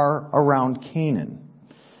them are around Canaan.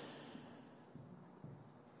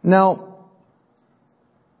 Now,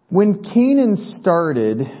 when Canaan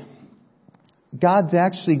started, God's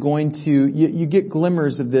actually going to, you get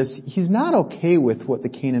glimmers of this. He's not okay with what the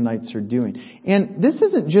Canaanites are doing. And this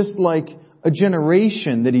isn't just like a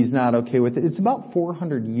generation that He's not okay with it. It's about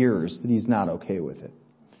 400 years that He's not okay with it.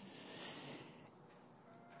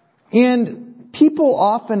 And people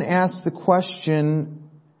often ask the question,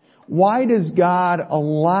 why does God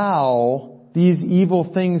allow these evil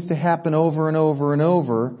things to happen over and over and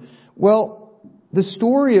over? Well, the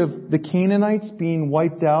story of the Canaanites being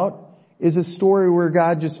wiped out is a story where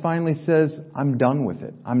God just finally says, I'm done with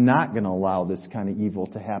it. I'm not going to allow this kind of evil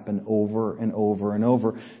to happen over and over and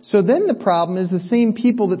over. So then the problem is the same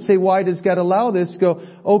people that say, why does God allow this, go,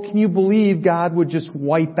 oh, can you believe God would just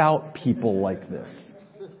wipe out people like this?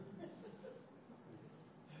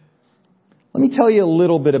 Let me tell you a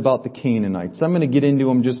little bit about the Canaanites. I'm going to get into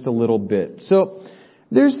them just a little bit. So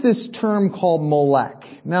there's this term called Molech.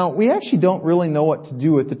 Now, we actually don't really know what to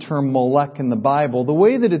do with the term Molech in the Bible. The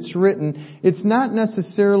way that it's written, it's not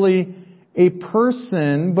necessarily a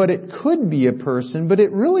person, but it could be a person, but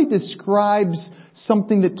it really describes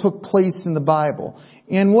something that took place in the Bible.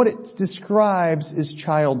 And what it describes is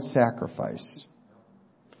child sacrifice.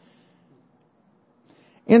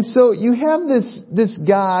 And so you have this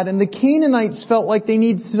God, and the Canaanites felt like they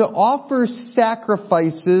needed to offer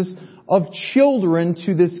sacrifices of children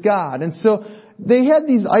to this God. And so they had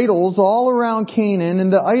these idols all around Canaan,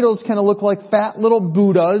 and the idols kind of looked like fat little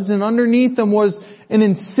Buddhas, and underneath them was an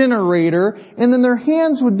incinerator, and then their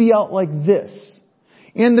hands would be out like this.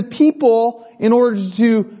 And the people, in order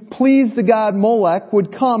to please the god Molech,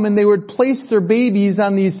 would come and they would place their babies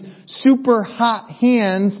on these super hot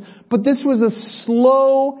hands, but this was a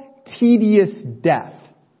slow, tedious death.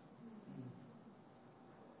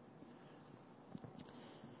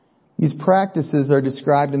 These practices are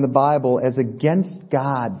described in the Bible as against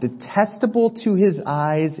God, detestable to His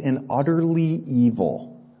eyes, and utterly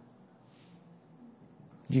evil.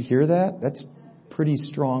 Did you hear that? That's pretty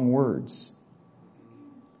strong words.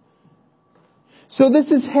 So this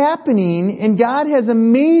is happening, and God has a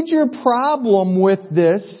major problem with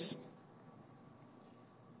this,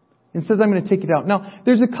 and says, I'm going to take it out. Now,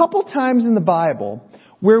 there's a couple times in the Bible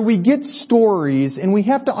where we get stories and we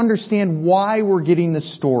have to understand why we're getting the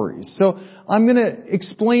stories. So I'm going to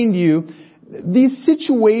explain to you these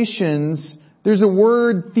situations. There's a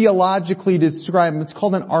word theologically to describe them. It's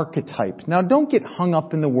called an archetype. Now, don't get hung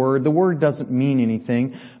up in the word. The word doesn't mean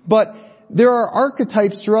anything. But there are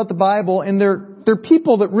archetypes throughout the Bible, and they're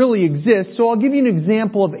people that really exist. So I'll give you an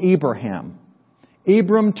example of Abraham.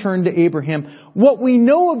 Abram turned to Abraham. What we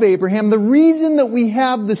know of Abraham, the reason that we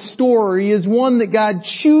have the story is one, that God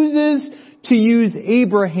chooses to use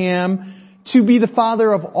Abraham to be the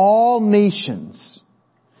father of all nations.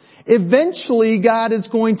 Eventually, God is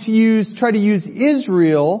going to try to use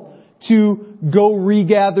Israel to go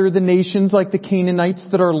regather the nations like the Canaanites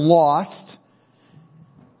that are lost.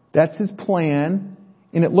 That's His plan.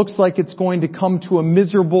 And it looks like it's going to come to a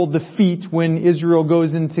miserable defeat when Israel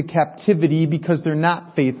goes into captivity because they're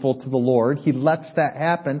not faithful to the Lord. He lets that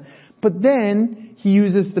happen. But then He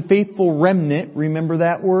uses the faithful remnant, remember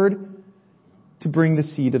that word, to bring the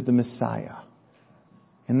seed of the Messiah.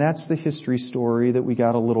 And that's the history story that we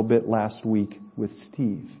got a little bit last week with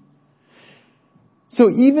Steve. So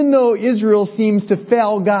even though Israel seems to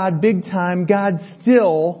fail God big time, God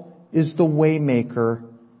still is the way maker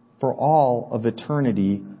for all of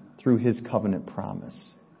eternity through His covenant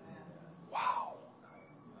promise. Wow.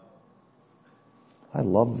 I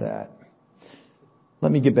love that.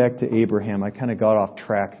 Let me get back to Abraham. I kind of got off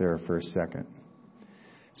track there for a second.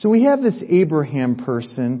 So we have this Abraham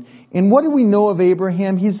person, and what do we know of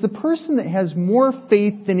Abraham? He's the person that has more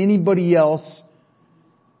faith than anybody else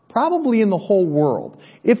Probably in the whole world.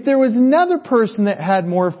 If there was another person that had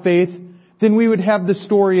more faith, then we would have the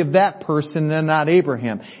story of that person and not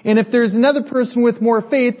Abraham. And if there's another person with more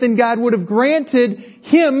faith, then God would have granted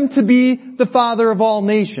him to be the father of all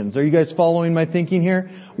nations. Are you guys following my thinking here?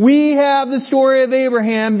 We have the story of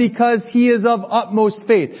Abraham because he is of utmost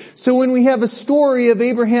faith. So when we have a story of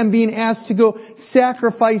Abraham being asked to go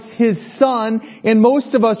sacrifice his son, and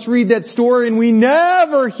most of us read that story and we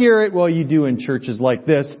never hear it, well, you do in churches like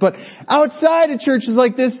this, but outside of churches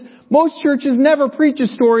like this, most churches never preach a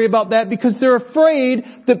story about that because they're afraid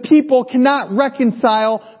that people cannot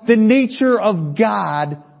reconcile the nature of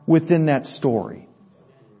God within that story.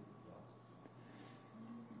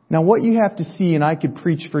 Now what you have to see, and I could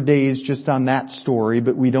preach for days just on that story,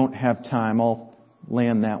 but we don't have time. I'll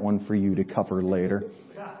land that one for you to cover later.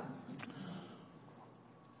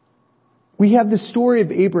 We have the story of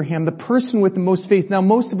Abraham, the person with the most faith. Now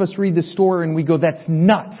most of us read the story and we go, that's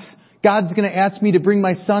nuts. God's going to ask me to bring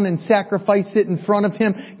my son and sacrifice it in front of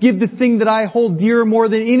him. Give the thing that I hold dear more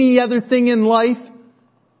than any other thing in life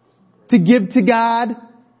to give to God.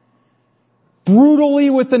 Brutally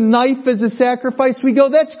with a knife as a sacrifice. We go,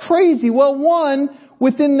 that's crazy. Well, one,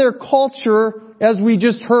 within their culture, as we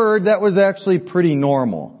just heard, that was actually pretty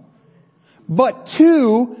normal. But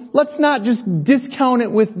two, let's not just discount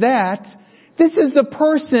it with that. This is the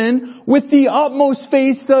person with the utmost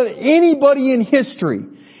faith of anybody in history.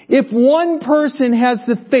 If one person has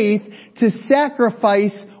the faith to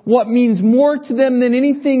sacrifice what means more to them than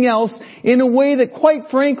anything else in a way that quite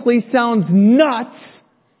frankly sounds nuts,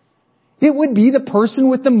 it would be the person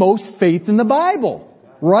with the most faith in the Bible.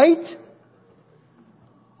 Right?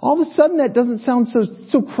 All of a sudden that doesn't sound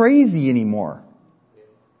so crazy anymore.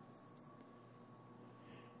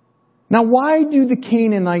 Now why do the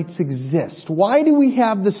Canaanites exist? Why do we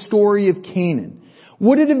have the story of Canaan?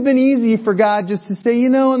 Would it have been easy for God just to say,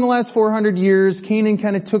 in the last 400 years, Canaan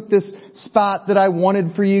kind of took this spot that I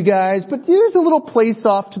wanted for you guys, but there's a little place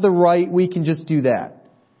off to the right, we can just do that.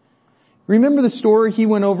 Remember the story he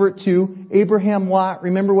went over it to? Abraham, Lot,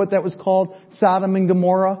 remember what that was called? Sodom and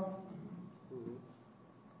Gomorrah?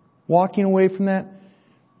 Walking away from that?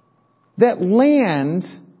 That land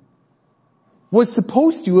was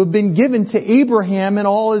supposed to have been given to Abraham and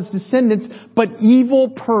all his descendants, but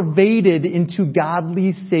evil pervaded into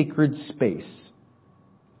godly sacred space.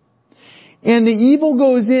 And the evil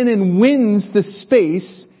goes in and wins the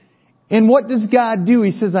space, and what does God do?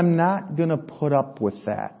 He says, I'm not going to put up with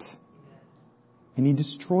that. And He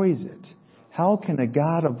destroys it. How can a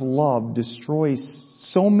God of love destroy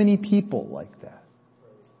so many people like that?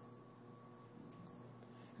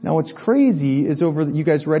 Now what's crazy is you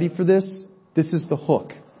guys ready for this? This is the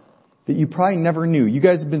hook that you probably never knew. You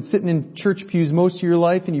guys have been sitting in church pews most of your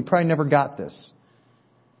life and you probably never got this.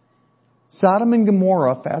 Sodom and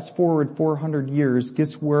Gomorrah, fast forward 400 years,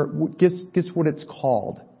 guess what it's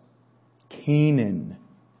called? Canaan.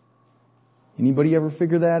 Anybody ever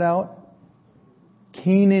figure that out?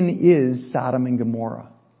 Canaan is Sodom and Gomorrah.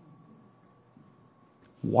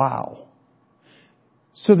 Wow.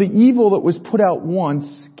 So the evil that was put out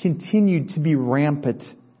once continued to be rampant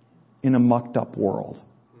in a mucked up world.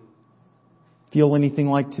 Feel anything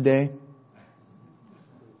like today?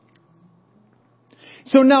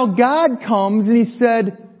 So now God comes and He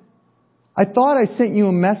said, I thought I sent you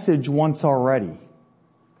a message once already.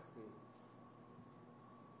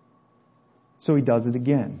 So He does it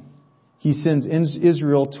again. He sends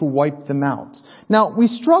Israel to wipe them out. Now, we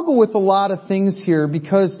struggle with a lot of things here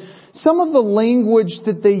because some of the language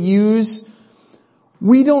that they use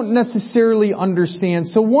we don't necessarily understand.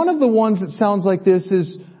 So one of the ones that sounds like this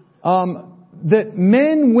is that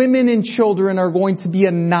men, women, and children are going to be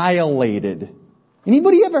annihilated.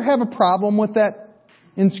 Anybody ever have a problem with that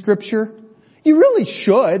in Scripture? You really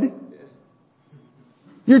should.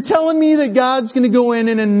 You're telling me that God's going to go in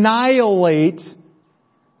and annihilate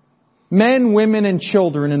men, women, and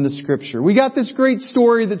children in the Scripture. We got this great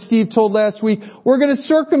story that Steve told last week. We're going to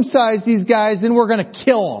circumcise these guys and we're going to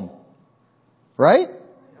kill them. Right?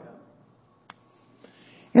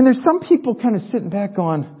 And there's some people kind of sitting back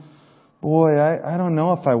going, boy, I don't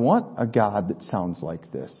know if I want a God that sounds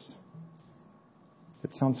like this.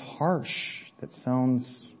 That sounds harsh. That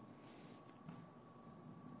sounds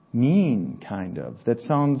mean, kind of. That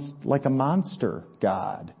sounds like a monster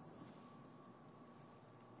God.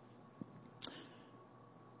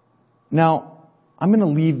 Now, I'm going to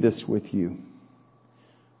leave this with you.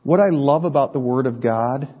 What I love about the Word of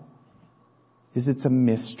God is it's a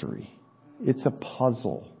mystery. It's a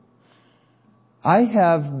puzzle. I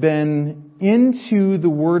have been into the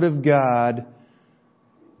Word of God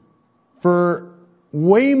for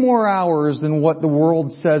way more hours than what the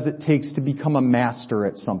world says it takes to become a master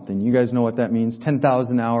at something. You guys know what that means?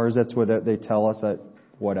 10,000 hours, that's what they tell us at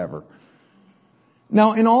whatever.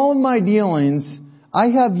 Now, in all of my dealings, I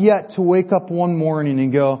have yet to wake up one morning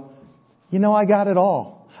and go, I got it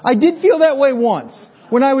all. I did feel that way once.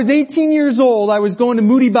 When I was 18 years old, I was going to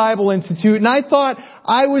Moody Bible Institute, and I thought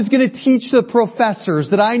I was going to teach the professors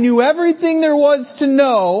that I knew everything there was to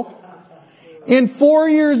know. And 4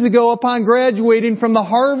 years ago, upon graduating from the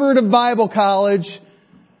Harvard of Bible College,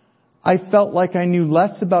 I felt like I knew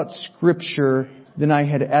less about Scripture than I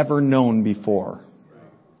had ever known before.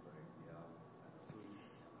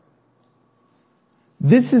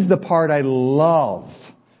 This is the part I love.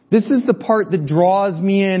 This is the part that draws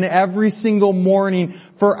me in every single morning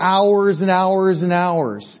for hours and hours and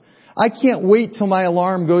hours. I can't wait till my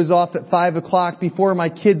alarm goes off at 5 o'clock before my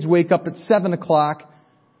kids wake up at 7 o'clock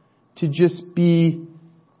to just be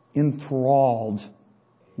enthralled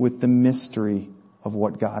with the mystery of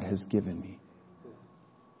what God has given me.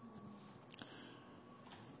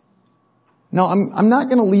 Now, I'm not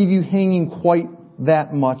going to leave you hanging quite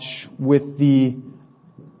that much with the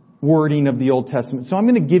wording of the Old Testament. So I'm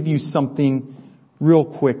going to give you something real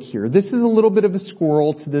quick here. This is a little bit of a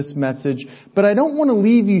squirrel to this message, but I don't want to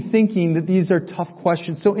leave you thinking that these are tough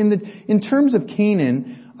questions. So in terms of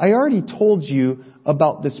Canaan, I already told you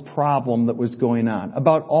about this problem that was going on,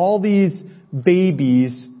 about all these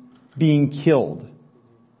babies being killed.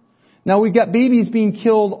 Now we've got babies being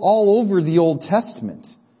killed all over the Old Testament.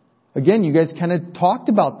 Again, you guys kind of talked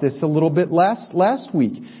about this a little bit last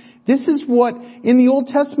week. This is what, in the Old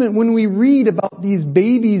Testament, when we read about these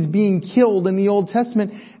babies being killed in the Old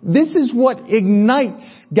Testament, this is what ignites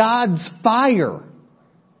God's fire.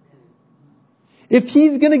 If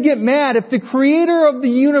He's going to get mad, if the Creator of the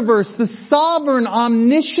universe, the sovereign,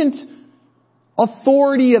 omniscient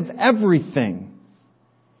authority of everything,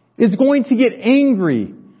 is going to get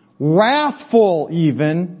angry, wrathful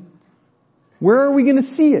even, where are we going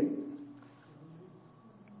to see it?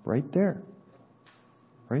 Right there.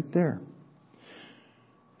 Right there.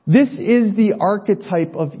 This is the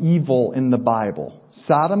archetype of evil in the Bible.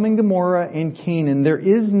 Sodom and Gomorrah and Canaan. There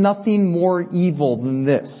is nothing more evil than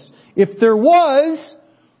this. If there was,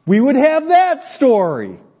 we would have that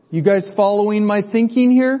story. You guys following my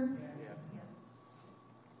thinking here?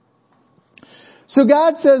 So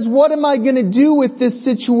God says, what am I going to do with this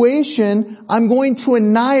situation? I'm going to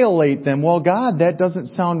annihilate them. Well, God, that doesn't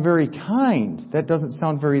sound very kind. That doesn't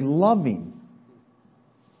sound very loving.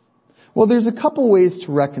 Well, there's a couple ways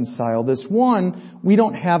to reconcile this. One, we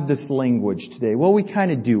don't have this language today. Well, we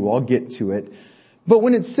kind of do. I'll get to it. But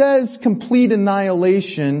when it says complete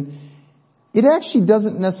annihilation, it actually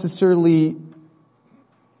doesn't necessarily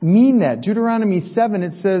mean that. Deuteronomy 7,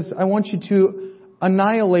 it says, I want you to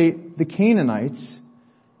annihilate the Canaanites.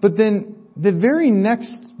 But then the very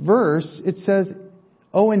next verse, it says,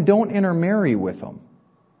 oh, and don't intermarry with them.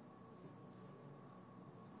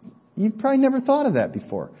 You've probably never thought of that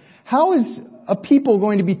before. How is a people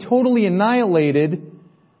going to be totally annihilated,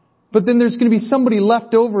 but then there's going to be somebody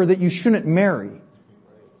left over that you shouldn't marry?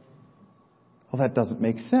 Well, that doesn't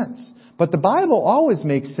make sense. But the Bible always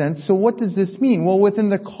makes sense, so what does this mean? Well, within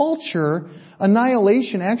the culture,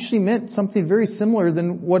 annihilation actually meant something very similar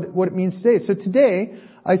than what it means today. So today,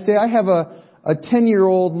 I say I have a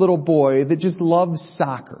 10-year-old little boy that just loves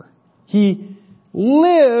soccer. He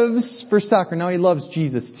lives for soccer. Now he loves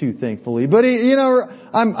Jesus too, thankfully. But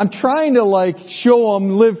I'm trying to show him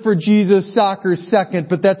live for Jesus, soccer second,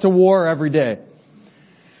 but that's a war every day.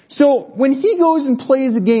 So when he goes and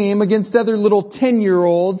plays a game against other little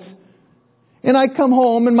 10-year-olds, and I come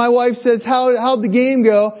home and my wife says, how'd the game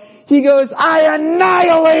go? He goes, I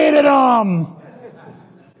annihilated him!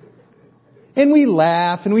 And we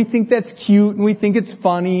laugh and we think that's cute and we think it's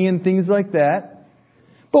funny and things like that.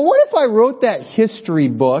 But what if I wrote that history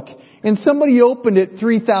book and somebody opened it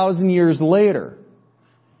 3,000 years later?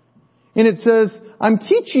 And it says, I'm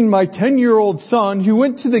teaching my 10-year-old son who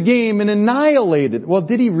went to the game and annihilated. Well,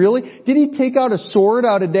 did he really? Did he take out a sword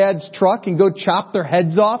out of Dad's truck and go chop their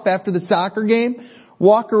heads off after the soccer game?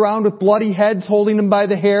 Walk around with bloody heads holding them by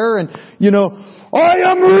the hair and, I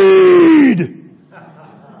am Reed!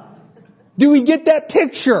 Do we get that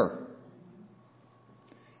picture?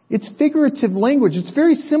 It's figurative language. It's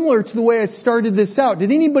very similar to the way I started this out.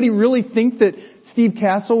 Did anybody really think that Steve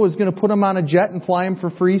Castle was going to put him on a jet and fly him for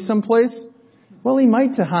free someplace? Well, he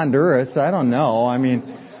might to Honduras. I don't know.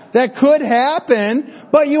 That could happen.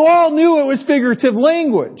 But you all knew it was figurative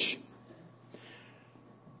language.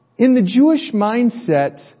 In the Jewish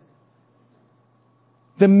mindset,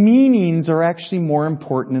 the meanings are actually more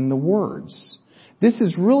important than the words. This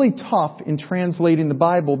is really tough in translating the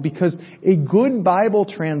Bible because a good Bible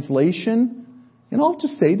translation, and I'll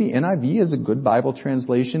just say the NIV is a good Bible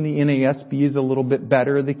translation. The NASB is a little bit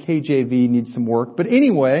better. The KJV needs some work. But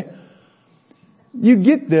anyway, you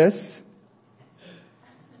get this.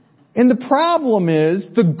 And the problem is,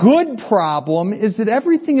 the good problem is that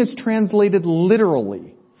everything is translated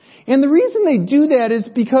literally. And the reason they do that is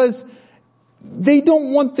because they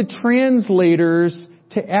don't want the translators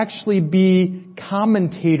to actually be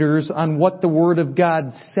commentators on what the Word of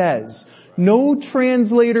God says. No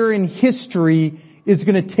translator in history is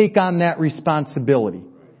going to take on that responsibility.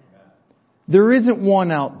 There isn't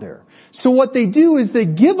one out there. So what they do is they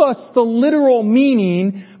give us the literal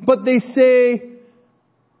meaning, but they say,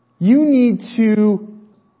 you need to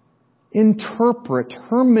interpret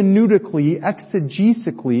hermeneutically,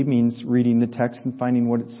 exegesically, means reading the text and finding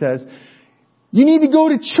what it says. You need to go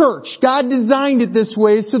to church. God designed it this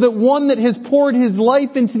way so that one that has poured his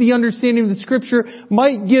life into the understanding of the Scripture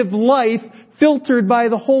might give life filtered by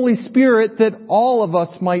the Holy Spirit that all of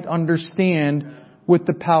us might understand with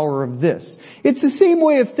the power of this. It's the same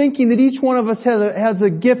way of thinking that each one of us has a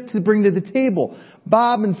gift to bring to the table.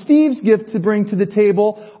 Bob and Steve's gift to bring to the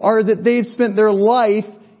table are that they've spent their life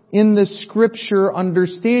in the Scripture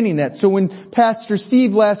understanding that. So when Pastor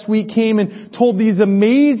Steve last week came and told these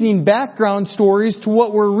amazing background stories to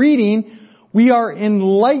what we're reading, we are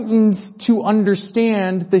enlightened to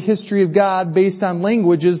understand the history of God based on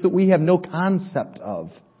languages that we have no concept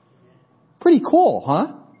of. Pretty cool,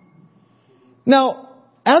 huh? Now,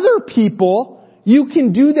 other people, you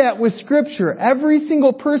can do that with Scripture. Every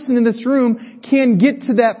single person in this room can get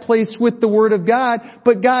to that place with the Word of God,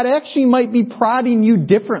 but God actually might be prodding you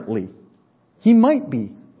differently. He might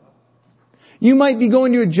be. You might be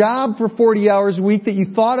going to a job for 40 hours a week that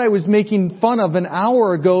you thought I was making fun of an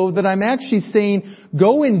hour ago, that I'm actually saying,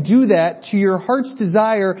 go and do that to your heart's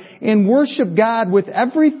desire and worship God with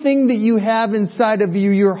everything that you have inside of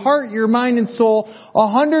you, your heart, your mind, and soul,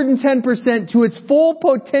 110% to its full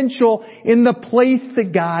potential in the place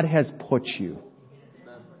that God has put you.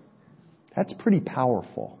 That's pretty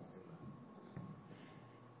powerful.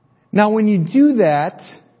 Now, when you do that,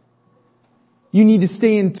 you need to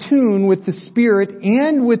stay in tune with the Spirit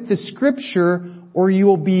and with the Scripture, or you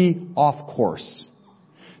will be off course.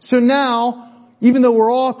 So now, even though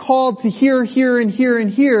we're all called to hear, and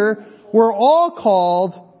hear, we're all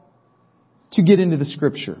called to get into the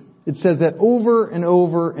Scripture. It says that over and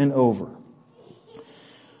over and over.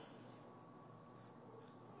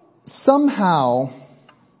 Somehow,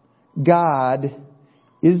 God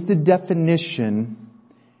is the definition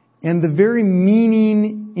and the very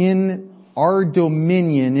meaning in our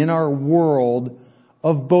dominion, in our world,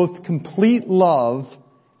 of both complete love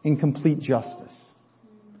and complete justice.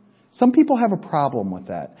 Some people have a problem with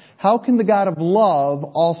that. How can the God of love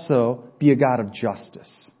also be a God of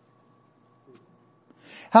justice?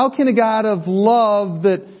 How can a God of love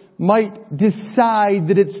that might decide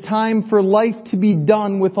that it's time for life to be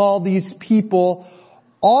done with all these people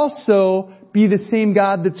also be the same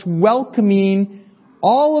God that's welcoming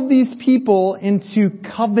all of these people into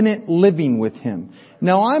covenant living with Him?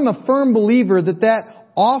 Now, I'm a firm believer that that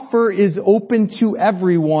offer is open to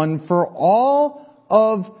everyone for all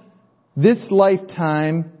of this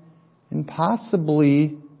lifetime and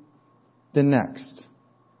possibly the next.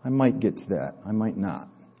 I might get to that. I might not.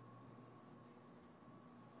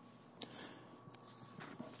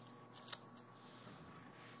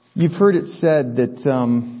 You've heard it said that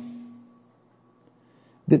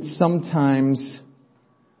sometimes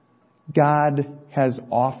God has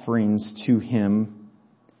offerings to Him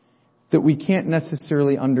that we can't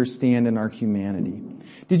necessarily understand in our humanity.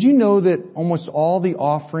 Did you know that almost all the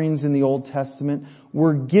offerings in the Old Testament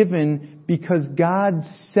were given because God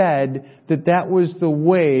said that that was the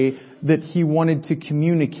way that He wanted to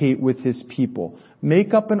communicate with His people?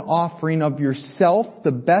 Make up an offering of yourself,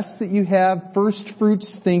 the best that you have, first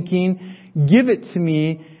fruits thinking, give it to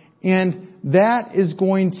me, and that is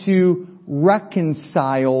going to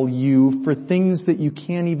reconcile you for things that you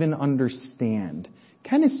can't even understand.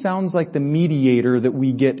 Kind of sounds like the mediator that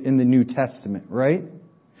we get in the New Testament, right?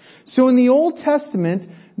 So in the Old Testament,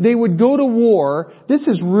 they would go to war. This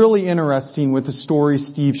is really interesting with the story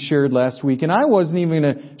Steve shared last week, and I wasn't even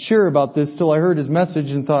going to share about this till I heard his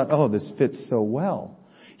message and thought, oh, this fits so well.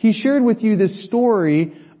 He shared with you this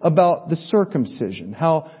story about the circumcision,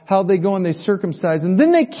 how they go and they circumcise, and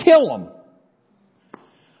then they kill them.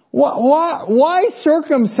 Why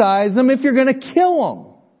circumcise them if you're going to kill them?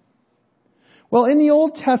 Well, in the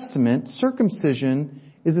Old Testament, circumcision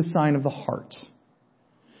is a sign of the heart.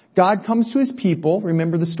 God comes to His people.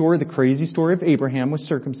 Remember the story, the crazy story of Abraham with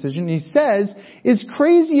circumcision. And He says, as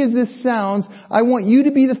crazy as this sounds, I want you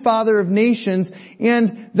to be the father of nations.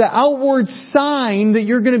 And the outward sign that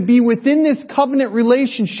you're going to be within this covenant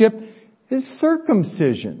relationship is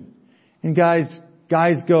circumcision. And guys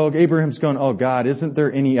go, Abraham's going, oh God, isn't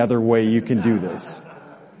there any other way you can do this?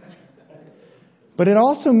 But it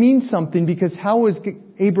also means something, because how was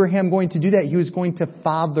Abraham going to do that? He was going to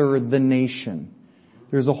father the nation.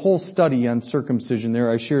 There's a whole study on circumcision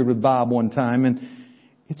there I shared with Bob one time, and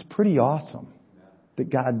it's pretty awesome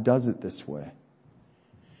that God does it this way.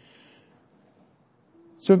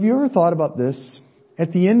 So have you ever thought about this?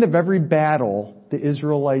 At the end of every battle, the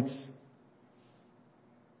Israelites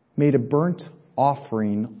made a burnt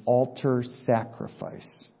offering altar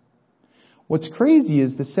sacrifice. What's crazy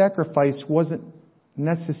is the sacrifice wasn't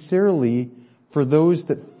necessarily for those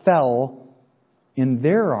that fell in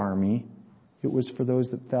their army. It was for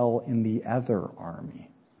those that fell in the other army.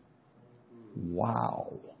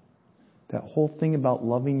 Wow. That whole thing about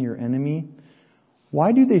loving your enemy.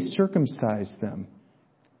 Why do they circumcise them?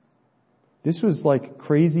 This was like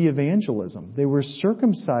crazy evangelism. They were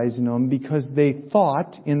circumcising them because they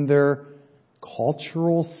thought in their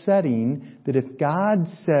cultural setting that if God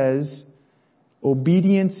says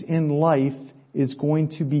obedience in life is going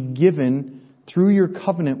to be given through your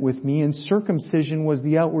covenant with me, and circumcision was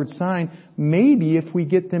the outward sign, maybe if we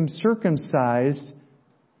get them circumcised,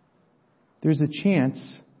 there's a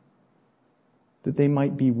chance that they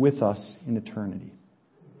might be with us in eternity.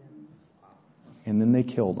 And then they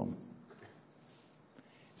killed them.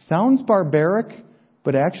 Sounds barbaric,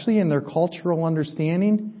 but actually in their cultural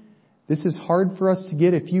understanding, this is hard for us to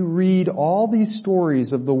get. If you read all these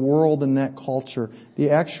stories of the world and that culture, the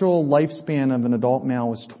actual lifespan of an adult male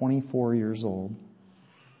was 24 years old.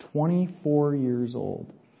 24 years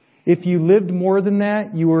old. If you lived more than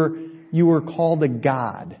that, you were called a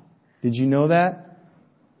god. Did you know that?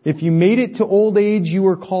 If you made it to old age, you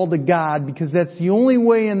were called a god, because that's the only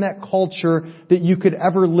way in that culture that you could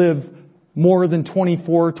ever live more than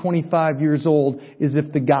 24, 25 years old, is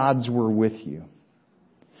if the gods were with you.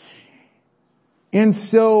 And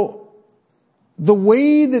so, the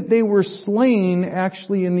way that they were slain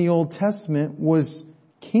actually in the Old Testament was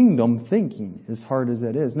kingdom thinking, as hard as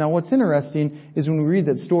that is. Now what's interesting is when we read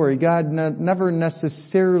that story, God never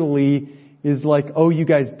necessarily is like, oh, you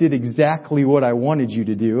guys did exactly what I wanted you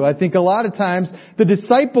to do. I think a lot of times the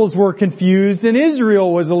disciples were confused and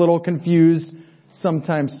Israel was a little confused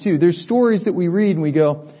sometimes too. There's stories that we read and we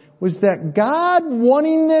go, was that God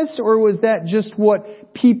wanting this, or was that just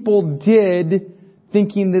what people did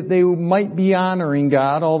thinking that they might be honoring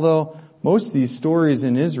God? Although most of these stories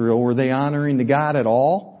in Israel, were they honoring to God at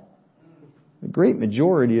all? The great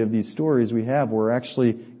majority of these stories we have were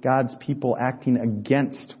actually God's people acting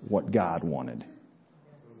against what God wanted.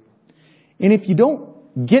 And if you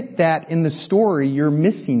don't get that in the story, you're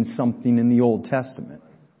missing something in the Old Testament.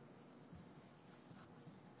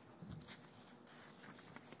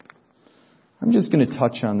 I'm just going to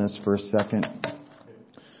touch on this for a second.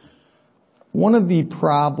 One of the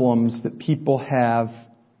problems that people have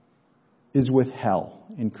is with hell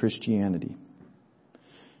in Christianity.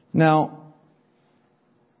 Now,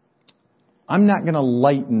 I'm not going to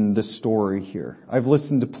lighten the story here. I've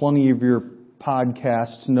listened to plenty of your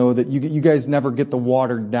podcasts to know that you guys never get the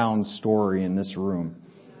watered down story in this room.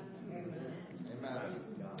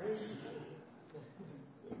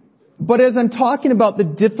 But as I'm talking about the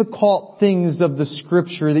difficult things of the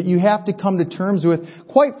Scripture that you have to come to terms with,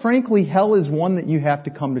 quite frankly, hell is one that you have to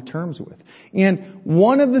come to terms with. And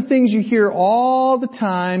one of the things you hear all the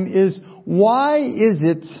time is, why is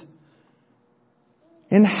it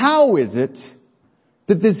and how is it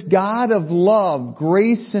that this God of love,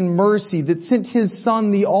 grace, and mercy that sent His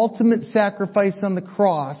Son, the ultimate sacrifice on the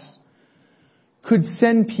cross, could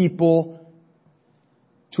send people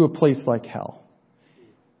to a place like hell?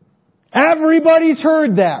 Everybody's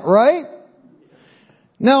heard that, right?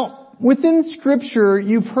 Now, within Scripture,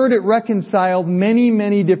 you've heard it reconciled many,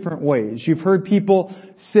 many different ways. You've heard people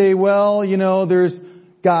say, well, there's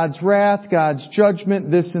God's wrath, God's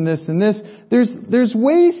judgment, this and this and this. There's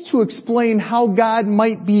ways to explain how God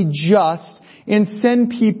might be just and send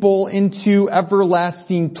people into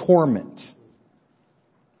everlasting torment.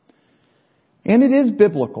 And it is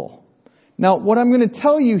biblical. Now, what I'm going to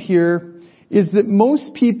tell you here is that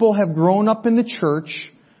most people have grown up in the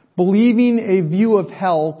church believing a view of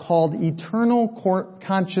hell called eternal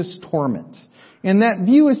conscious torment. And that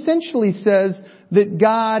view essentially says that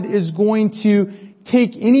God is going to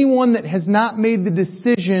take anyone that has not made the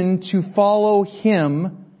decision to follow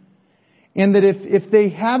Him, and that if they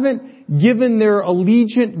haven't given their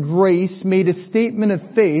allegiant grace, made a statement of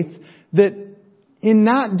faith that in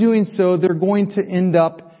not doing so, they're going to end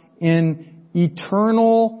up in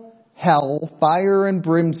eternal hell, fire and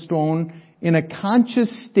brimstone, in a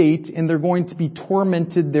conscious state, and they're going to be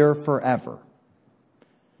tormented there forever.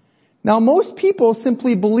 Now, most people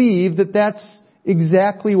simply believe that that's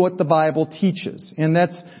exactly what the Bible teaches, and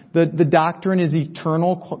that's the doctrine is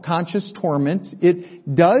eternal conscious torment.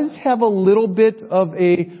 It does have a little bit of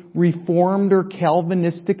a Reformed or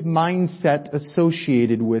Calvinistic mindset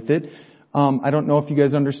associated with it. I don't know if you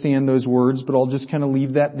guys understand those words, but I'll just kind of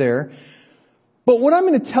leave that there. But what I'm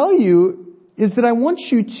going to tell you is that I want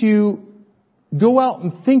you to go out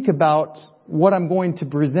and think about what I'm going to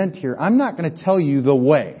present here. I'm not going to tell you the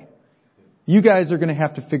way. You guys are going to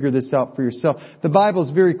have to figure this out for yourself. The Bible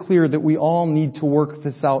is very clear that we all need to work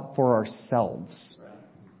this out for ourselves.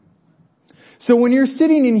 So when you're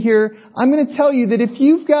sitting in here, I'm going to tell you that if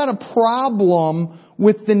you've got a problem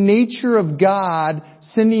with the nature of God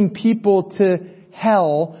sending people to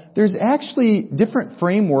hell, there's actually different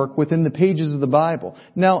framework within the pages of the Bible.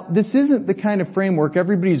 Now, this isn't the kind of framework,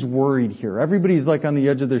 everybody's worried here. Everybody's like on the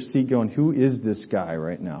edge of their seat going, who is this guy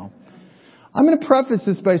right now? I'm going to preface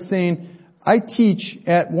this by saying, I teach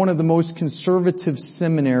at one of the most conservative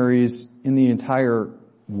seminaries in the entire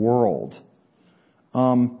world.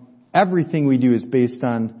 Everything we do is based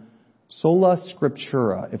on sola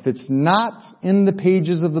scriptura. If it's not in the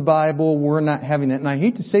pages of the Bible, we're not having that. And I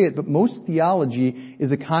hate to say it, but most theology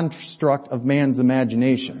is a construct of man's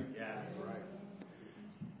imagination.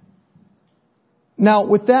 Now,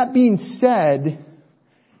 with that being said,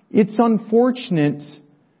 it's unfortunate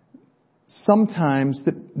sometimes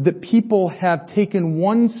that people have taken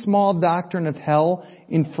one small doctrine of hell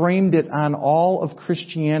and framed it on all of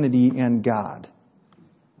Christianity and God.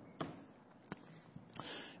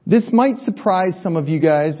 This might surprise some of you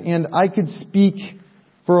guys, and I could speak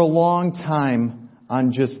for a long time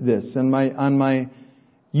on just this. On my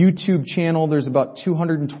YouTube channel, there's about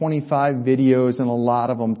 225 videos, and a lot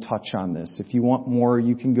of them touch on this. If you want more,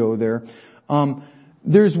 you can go there.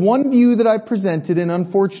 There's one view that I presented, and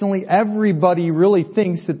unfortunately everybody really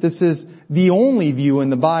thinks that this is the only view in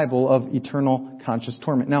the Bible of eternal conscious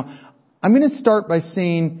torment. Now, I'm going to start by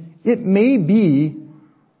saying it may be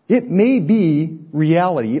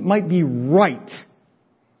reality. It might be right,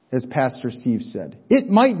 as Pastor Steve said. It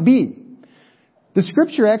might be. The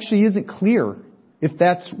Scripture actually isn't clear if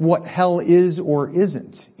that's what hell is or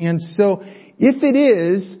isn't. And so, if it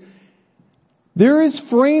is, there is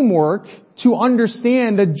framework to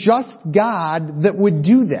understand a just God that would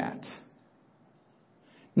do that.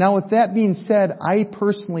 Now, with that being said, I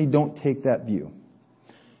personally don't take that view.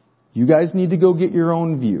 You guys need to go get your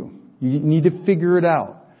own view. You need to figure it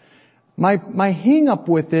out. My hang up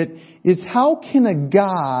with it is, how can a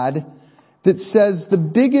God that says the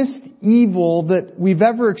biggest evil that we've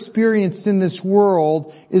ever experienced in this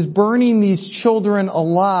world is burning these children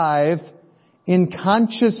alive in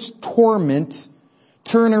conscious torment,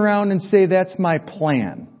 turn around and say, that's my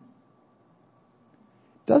plan?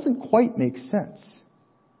 Doesn't quite make sense.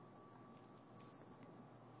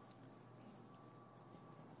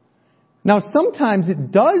 Now, sometimes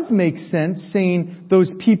it does make sense saying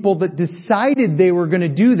those people that decided they were going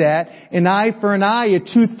to do that, an eye for an eye, a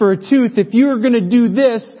tooth for a tooth, if you are going to do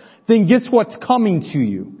this, then guess what's coming to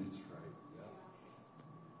you?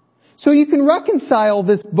 So you can reconcile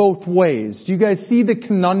this both ways. Do you guys see the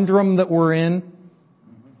conundrum that we're in?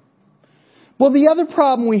 Well, the other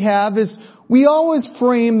problem we have is we always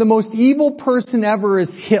frame the most evil person ever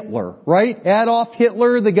as Hitler, right? Adolf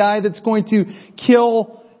Hitler, the guy that's going to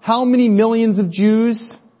kill how many millions of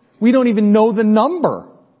Jews? We don't even know the number.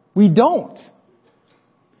 We don't.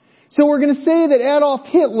 So we're going to say that Adolf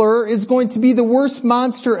Hitler is going to be the worst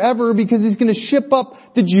monster ever because he's going to ship up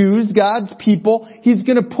the Jews, God's people. He's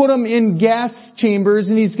going to put them in gas chambers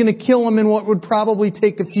and he's going to kill them in what would probably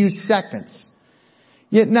take a few seconds.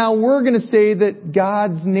 Yet now we're going to say that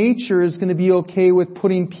God's nature is going to be okay with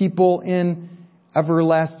putting people in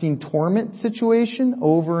everlasting torment situation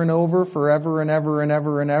over and over, forever and ever and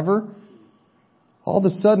ever and ever. All of a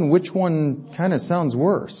sudden, which one kind of sounds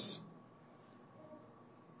worse?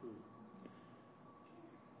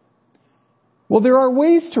 Well, there are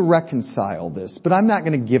ways to reconcile this, but I'm not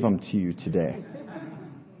going to give them to you today.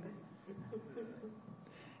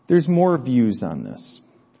 There's more views on this.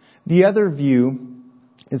 The other view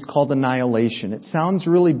is called annihilation. It sounds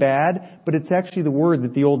really bad, but it's actually the word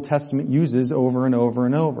that the Old Testament uses over and over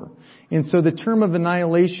and over. And so the term of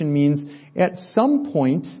annihilation means at some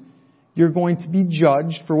point you're going to be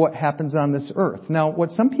judged for what happens on this earth. Now,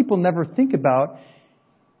 what some people never think about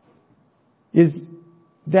is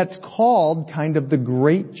that's called kind of the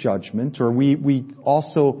Great Judgment, or we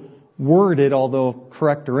also word it, although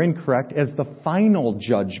correct or incorrect, as the final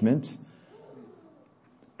judgment.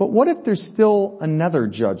 But what if there's still another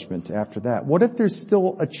judgment after that? What if there's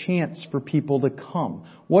still a chance for people to come?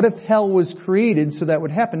 What if hell was created so that would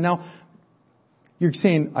happen? Now, you're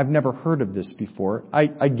saying, I've never heard of this before.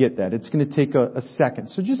 I get that. It's going to take a second.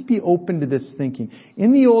 So just be open to this thinking.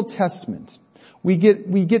 In the Old Testament, we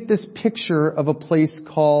get this picture of a place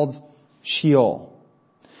called Sheol.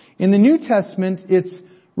 In the New Testament, it's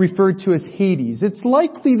referred to as Hades. It's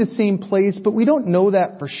likely the same place, but we don't know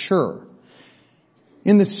that for sure.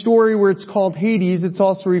 In the story where it's called Hades, it's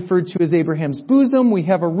also referred to as Abraham's bosom. We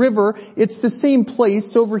have a river. It's the same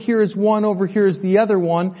place. Over here is one, over here is the other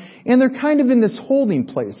one. And they're kind of in this holding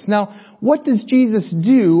place. Now, what does Jesus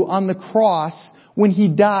do on the cross when He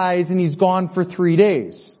dies and He's gone for 3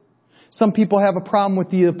 days? Some people have a problem with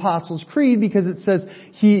the Apostles' Creed because it says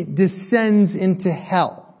He descends into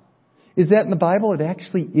hell. Is that in the Bible? It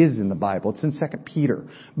actually is in the Bible. It's in 2 Peter.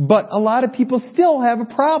 But a lot of people still have a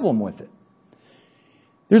problem with it.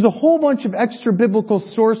 There's a whole bunch of extra biblical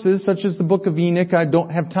sources, such as the book of Enoch, I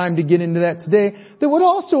don't have time to get into that today, that would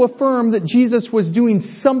also affirm that Jesus was doing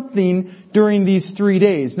something during these 3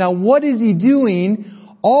 days. Now, what is He doing?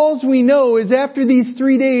 All we know is after these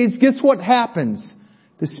 3 days, guess what happens?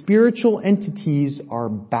 The spiritual entities are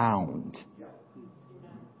bound.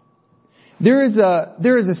 There is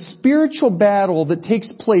a spiritual battle that takes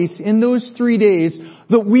place in those 3 days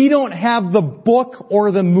that we don't have the book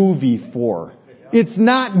or the movie for. It's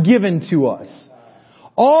not given to us.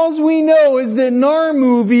 All we know is that in our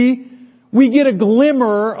movie, we get a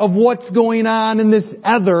glimmer of what's going on in this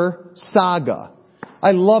other saga.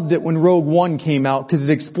 I loved it when Rogue One came out because it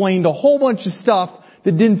explained a whole bunch of stuff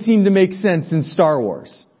that didn't seem to make sense in Star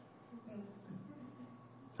Wars.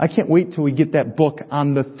 I can't wait till we get that book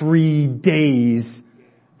on the 3 days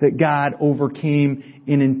that God overcame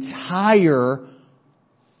an entire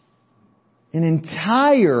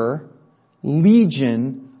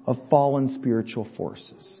legion of fallen spiritual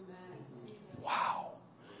forces. Wow.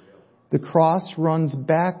 The cross runs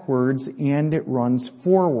backwards and it runs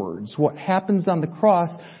forwards. What happens on the cross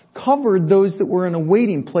covered those that were in a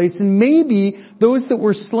waiting place, and maybe those that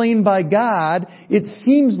were slain by God, it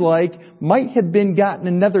seems like, might have been gotten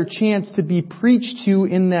another chance to be preached to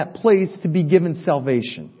in that place to be given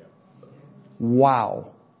salvation. Wow.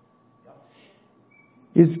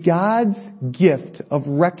 Is God's gift of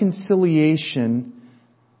reconciliation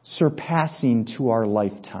surpassing to our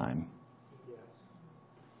lifetime?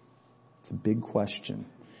 It's a big question.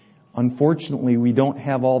 Unfortunately, we don't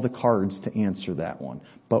have all the cards to answer that one.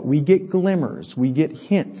 But we get glimmers, we get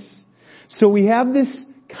hints. So we have this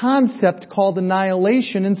concept called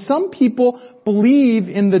annihilation, and some people believe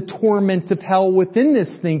in the torment of hell within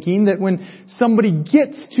this thinking, that when somebody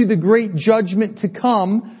gets to the great judgment to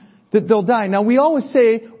come, that they'll die. Now, we always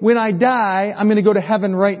say, when I die, I'm going to go to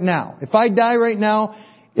heaven right now. If I die right now,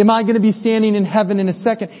 am I going to be standing in heaven in a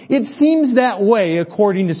second? It seems that way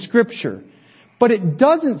according to Scripture. But it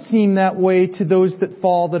doesn't seem that way to those that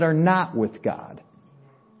fall that are not with God.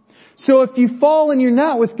 So if you fall and you're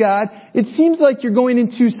not with God, it seems like you're going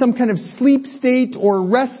into some kind of sleep state or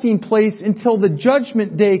resting place until the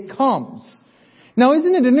judgment day comes. Now,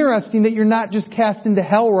 isn't it interesting that you're not just cast into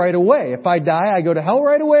hell right away? If I die, I go to hell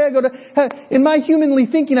right away, I go to hell. In my humanly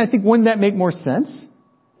thinking, I think, wouldn't that make more sense?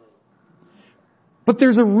 But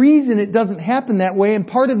there's a reason it doesn't happen that way, and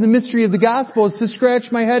part of the mystery of the gospel is to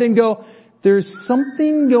scratch my head and go, there's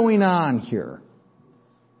something going on here.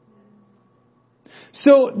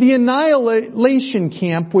 So the annihilation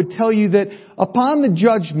camp would tell you that upon the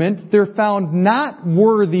judgment, they're found not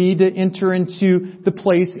worthy to enter into the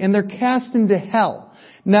place and they're cast into hell.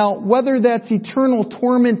 Now, whether that's eternal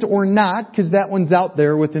torment or not, because that one's out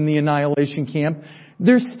there within the annihilation camp,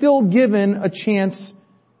 they're still given a chance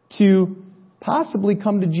to possibly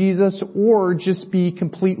come to Jesus or just be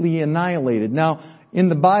completely annihilated. Now, in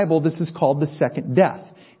the Bible, this is called the second death.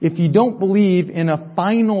 If you don't believe in a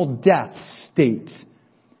final death state,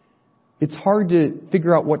 it's hard to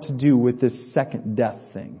figure out what to do with this second death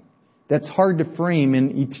thing. That's hard to frame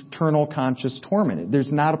in eternal conscious torment.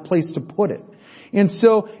 There's not a place to put it. And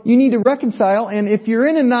so you need to reconcile, and if you're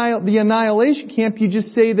in the annihilation camp, you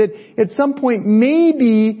just say that at some point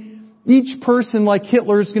maybe each person like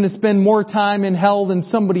Hitler is going to spend more time in hell than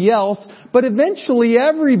somebody else, but eventually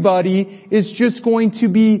everybody is just going to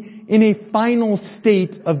be in a final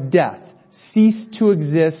state of death. Cease to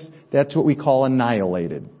exist. That's what we call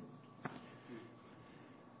annihilated.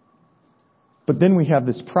 But then we have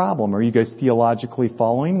this problem. Are you guys theologically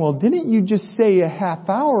following? Well, didn't you just say a half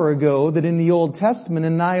hour ago that in the Old Testament,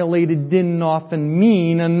 annihilated didn't often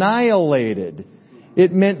mean annihilated?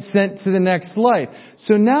 It meant sent to the next life.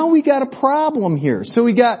 So now we got a problem here. So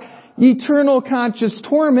we got eternal conscious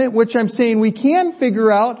torment, which I'm saying we can figure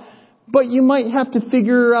out, but you might have to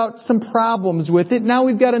figure out some problems with it. Now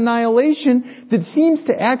we've got annihilation that seems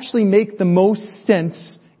to actually make the most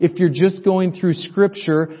sense if you're just going through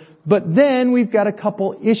Scripture. But then we've got a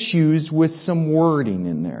couple issues with some wording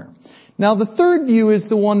in there. Now the third view is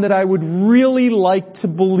the one that I would really like to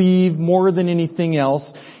believe more than anything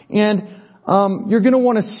else. And you're going to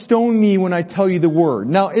want to stone me when I tell you the word.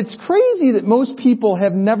 Now it's crazy that most people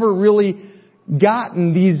have never really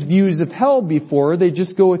gotten these views of hell before. They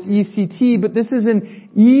just go with ECT, but this is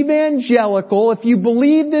an evangelical. If you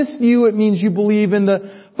believe this view, it means you believe in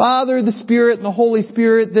the Father, the Spirit, and the Holy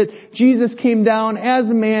Spirit, that Jesus came down as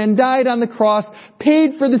a man, died on the cross,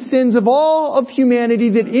 paid for the sins of all of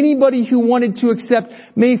humanity, that anybody who wanted to accept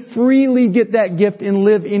may freely get that gift and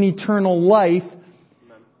live in eternal life.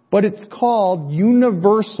 But it's called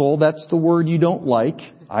universal, that's the word you don't like,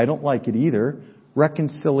 I don't like it either,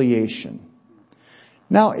 reconciliation.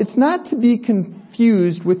 Now, it's not to be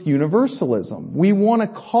confused with universalism. We want to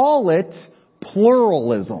call it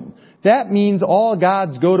pluralism. That means all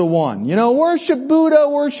gods go to one. You know, worship Buddha,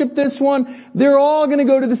 worship this one. They're all going to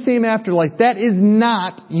go to the same afterlife. That is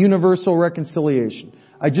not universal reconciliation.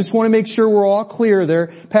 I just want to make sure we're all clear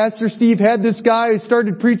there. Pastor Steve had this guy who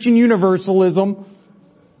started preaching universalism.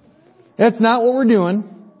 That's not what we're doing.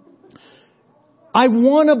 I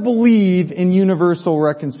want to believe in universal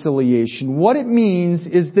reconciliation. What it means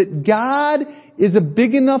is that God is a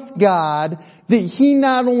big enough God that He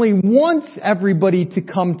not only wants everybody to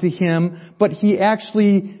come to Him, but He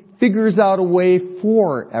actually figures out a way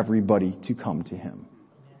for everybody to come to Him.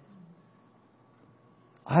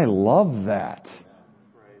 I love that.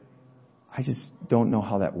 I just don't know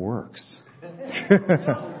how that works.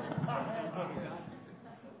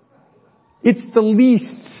 It's the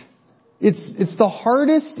least... It's the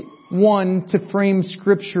hardest one to frame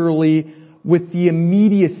scripturally with the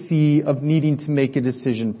immediacy of needing to make a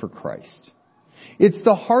decision for Christ. It's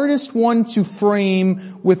the hardest one to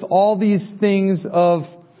frame with all these things of,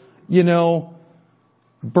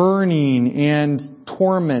 burning and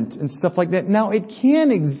torment and stuff like that. Now, it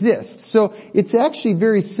can exist. So it's actually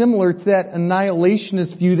very similar to that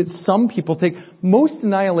annihilationist view that some people take. Most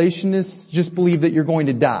annihilationists just believe that you're going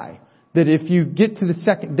to die. That if you get to the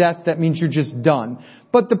second death, that means you're just done.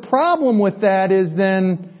 But the problem with that is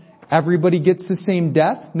then everybody gets the same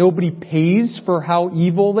death. Nobody pays for how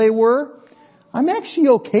evil they were. I'm actually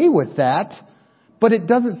okay with that. But it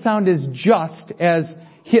doesn't sound as just as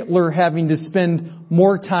Hitler having to spend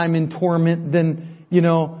more time in torment than,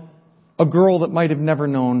 a girl that might have never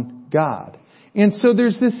known God. And so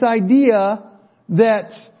there's this idea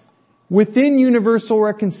that within universal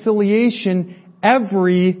reconciliation,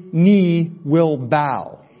 every knee will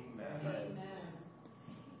bow. Amen.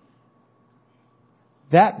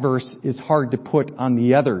 That verse is hard to put on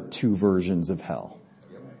the other two versions of hell.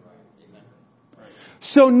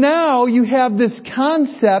 So now you have this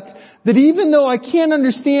concept that even though I can't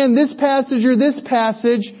understand this passage or this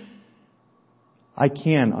passage, I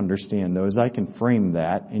can understand those. I can frame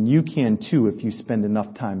that. And you can too if you spend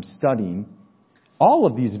enough time studying. All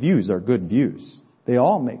of these views are good views. They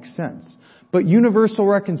all make sense. But universal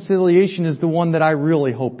reconciliation is the one that I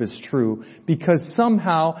really hope is true. Because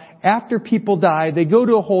somehow, after people die, they go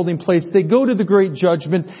to a holding place, they go to the great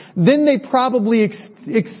judgment, then they probably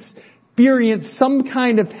experience some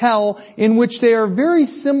kind of hell in which they are very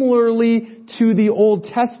similarly to the Old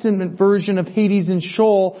Testament version of Hades and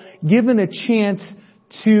Sheol, given a chance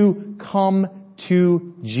to come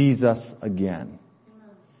to Jesus again.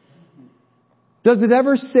 Does it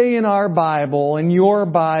ever say in our Bible, in your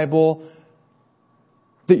Bible,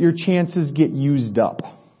 that your chances get used up?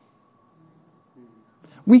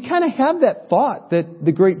 We kind of have that thought that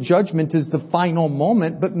the great judgment is the final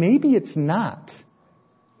moment, but maybe it's not.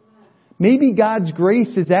 Maybe God's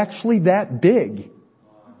grace is actually that big.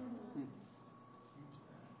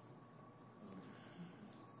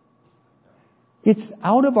 It's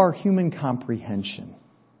out of our human comprehension.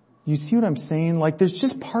 You see what I'm saying? Like there's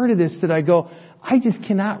just part of this that I go, I just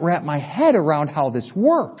cannot wrap my head around how this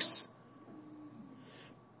works.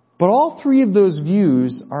 But all three of those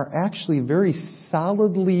views are actually very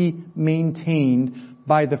solidly maintained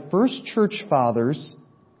by the first church fathers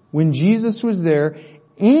when Jesus was there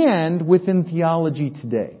and within theology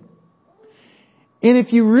today. And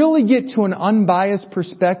if you really get to an unbiased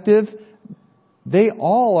perspective, they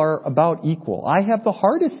all are about equal. I have the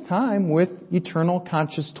hardest time with eternal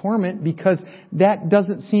conscious torment because that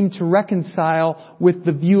doesn't seem to reconcile with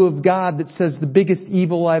the view of God that says the biggest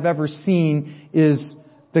evil I've ever seen is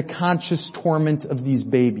the conscious torment of these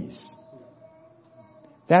babies.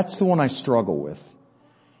 That's the one I struggle with.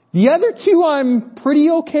 The other two I'm pretty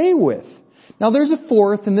okay with. Now there's a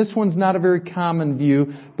fourth, and this one's not a very common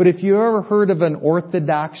view, but if you ever heard of an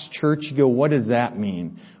Orthodox church, you go, what does that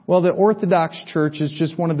mean? Well, the Orthodox Church is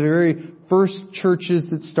just one of the very first churches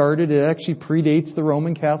that started. It actually predates the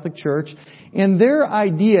Roman Catholic Church. And their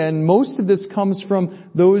idea, and most of this comes from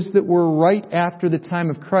those that were right after the time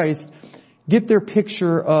of Christ, get their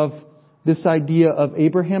picture of this idea of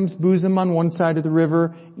Abraham's bosom on one side of the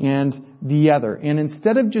river and the other. And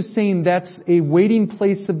instead of just saying that's a waiting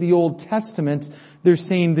place of the Old Testament, they're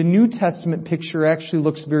saying the New Testament picture actually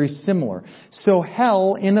looks very similar. So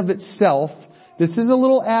hell in of itself, this is a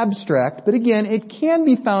little abstract, but again, it can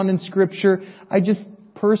be found in Scripture. I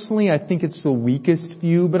think it's the weakest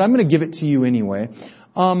view, but I'm going to give it to you anyway.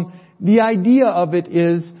 The idea of it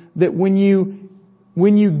is that when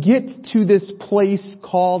you get to this place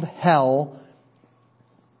called hell,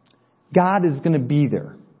 God is going to be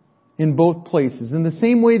there in both places. In the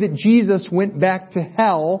same way that Jesus went back to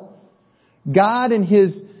hell, God in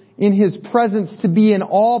His presence to be in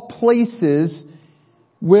all places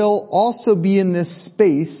will also be in this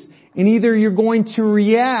space. And either you're going to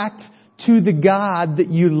react to the God that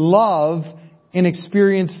you love and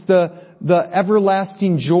experience the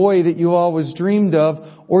everlasting joy that you always dreamed of,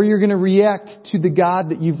 or you're going to react to the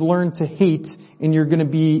God that you've learned to hate and you're going to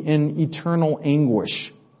be in eternal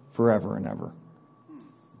anguish forever and ever.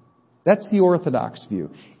 That's the Orthodox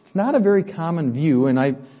view. It's not a very common view, and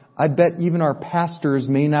I bet even our pastors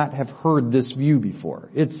may not have heard this view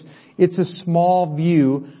before. It's a small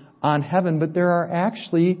view on heaven, but there are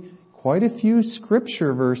actually quite a few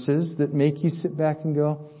Scripture verses that make you sit back and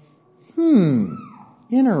go,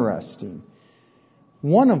 interesting.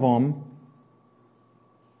 One of them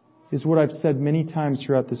is what I've said many times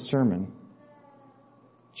throughout this sermon.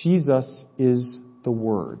 Jesus is the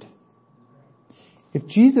Word. If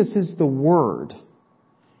Jesus is the Word,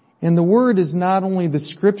 and the Word is not only the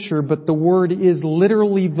Scripture, but the Word is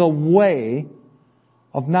literally the way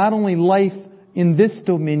of not only life in this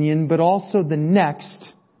dominion, but also the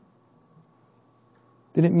next,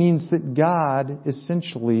 then it means that God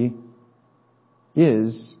essentially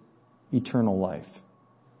is eternal life.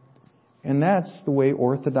 And that's the way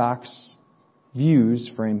Orthodox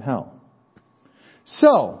views frame hell.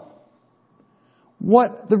 So,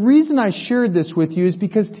 the reason I shared this with you is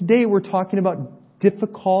because today we're talking about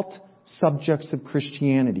difficult subjects of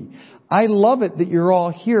Christianity. I love it that you're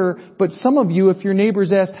all here, but some of you, if your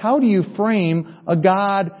neighbors ask, how do you frame a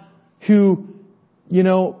God who,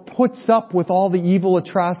 puts up with all the evil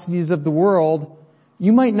atrocities of the world,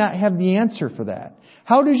 you might not have the answer for that.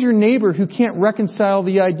 How does your neighbor who can't reconcile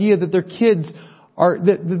the idea that their kids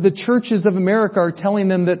that the churches of America are telling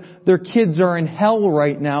them that their kids are in hell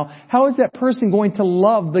right now, how is that person going to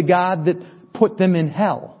love the God that put them in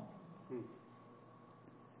hell?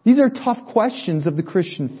 These are tough questions of the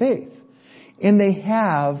Christian faith. And they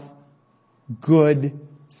have good,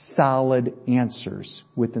 solid answers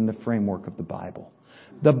within the framework of the Bible.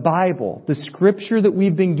 The Bible, the Scripture that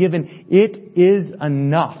we've been given, it is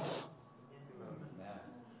enough.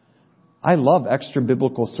 I love extra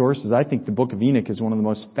biblical sources. I think the book of Enoch is one of the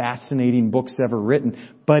most fascinating books ever written,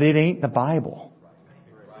 but it ain't the Bible.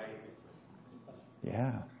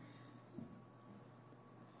 Yeah.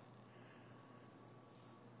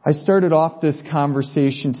 I started off this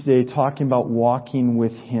conversation today talking about walking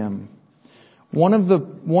with Him. One of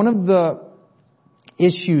the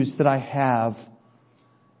issues that I have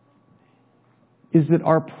is that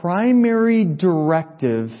our primary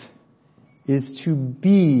directive is to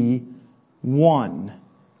be one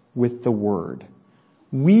with the Word.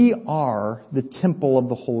 We are the temple of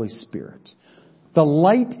the Holy Spirit. The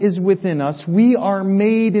light is within us. We are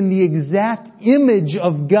made in the exact image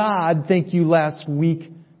of God. Thank you last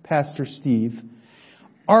week, Pastor Steve.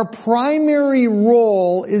 Our primary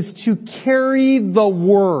role is to carry the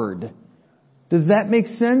Word. Does that make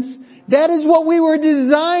sense? That is what we were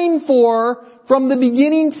designed for from the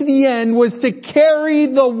beginning to the end, was to carry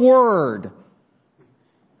the Word.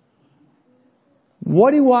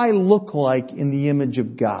 What do I look like in the image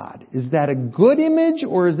of God? Is that a good image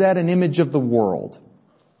or is that an image of the world?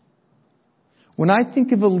 When I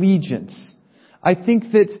think of allegiance, I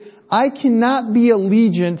think that I cannot be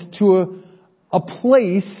allegiant to a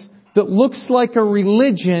place that looks like a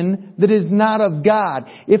religion that is not of God.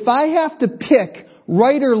 If I have to pick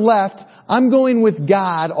right or left, I'm going with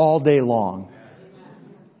God all day long.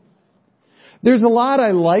 There's a lot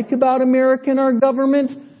I like about America and our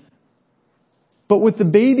government, but with the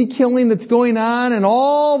baby killing that's going on and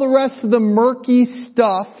all the rest of the murky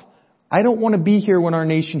stuff, I don't want to be here when our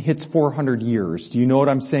nation hits 400 years. Do you know what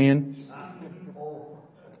I'm saying?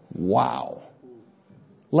 Wow.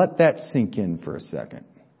 Let that sink in for a second.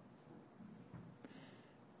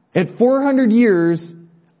 At 400 years,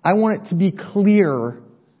 I want it to be clear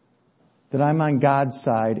that I'm on God's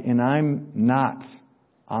side and I'm not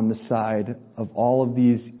on the side of all of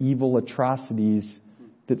these evil atrocities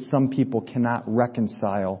that some people cannot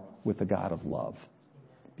reconcile with a God of love.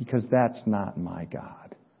 Because that's not my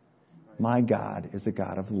God. My God is a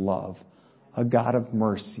God of love, a God of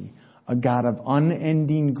mercy, a God of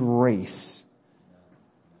unending grace,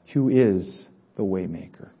 who is the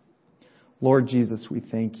Waymaker. Lord Jesus, we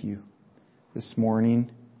thank you this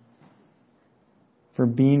morning for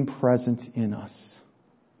being present in us.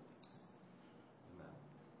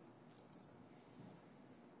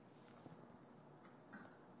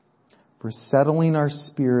 For settling our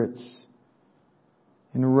spirits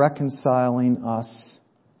and reconciling us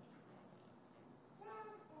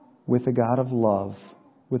with a God of love,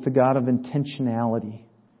 with a God of intentionality,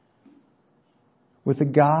 with a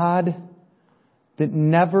God that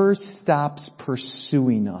never stops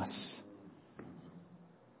pursuing us.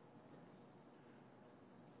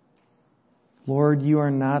 Lord, you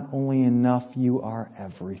are not only enough, you are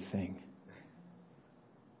everything.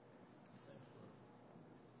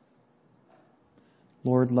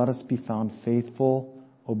 Lord, let us be found faithful,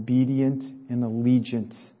 obedient, and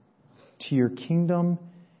allegiant to your kingdom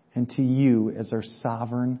and to you as our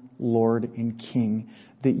sovereign Lord and King,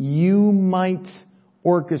 that you might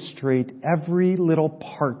orchestrate every little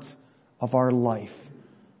part of our life,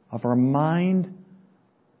 of our mind,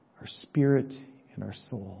 our spirit, and our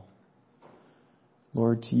soul.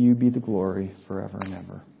 Lord, to you be the glory forever and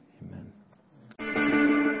ever. Amen.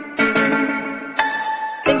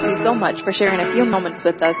 Thank you so much for sharing a few moments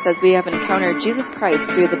with us as we have encountered Jesus Christ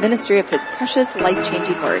through the ministry of His precious,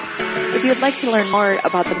 life-changing Word. If you would like to learn more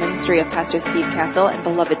about the ministry of Pastor Steve Castle and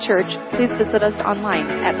Beloved Church, please visit us online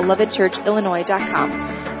at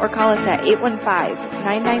belovedchurchillinois.com or call us at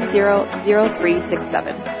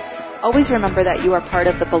 815-990-0367. Always remember that you are part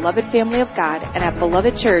of the beloved family of God, and at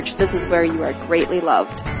Beloved Church, this is where you are greatly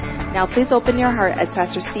loved. Now please open your heart as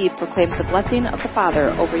Pastor Steve proclaims the blessing of the Father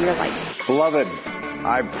over your life. Beloved,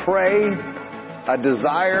 I pray, I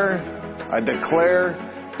desire, I declare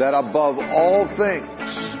that above all things,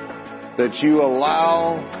 that you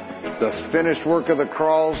allow the finished work of the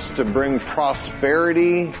cross to bring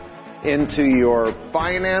prosperity into your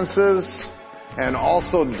finances and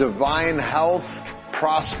also divine health,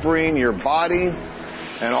 prospering your body.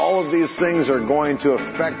 And all of these things are going to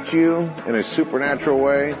affect you in a supernatural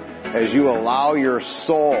way as you allow your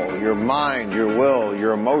soul, your mind, your will,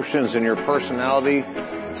 your emotions, and your personality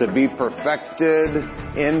to be perfected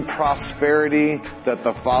in prosperity that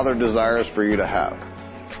the Father desires for you to have.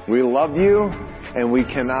 We love you, and we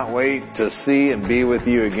cannot wait to see and be with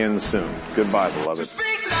you again soon. Goodbye, beloved.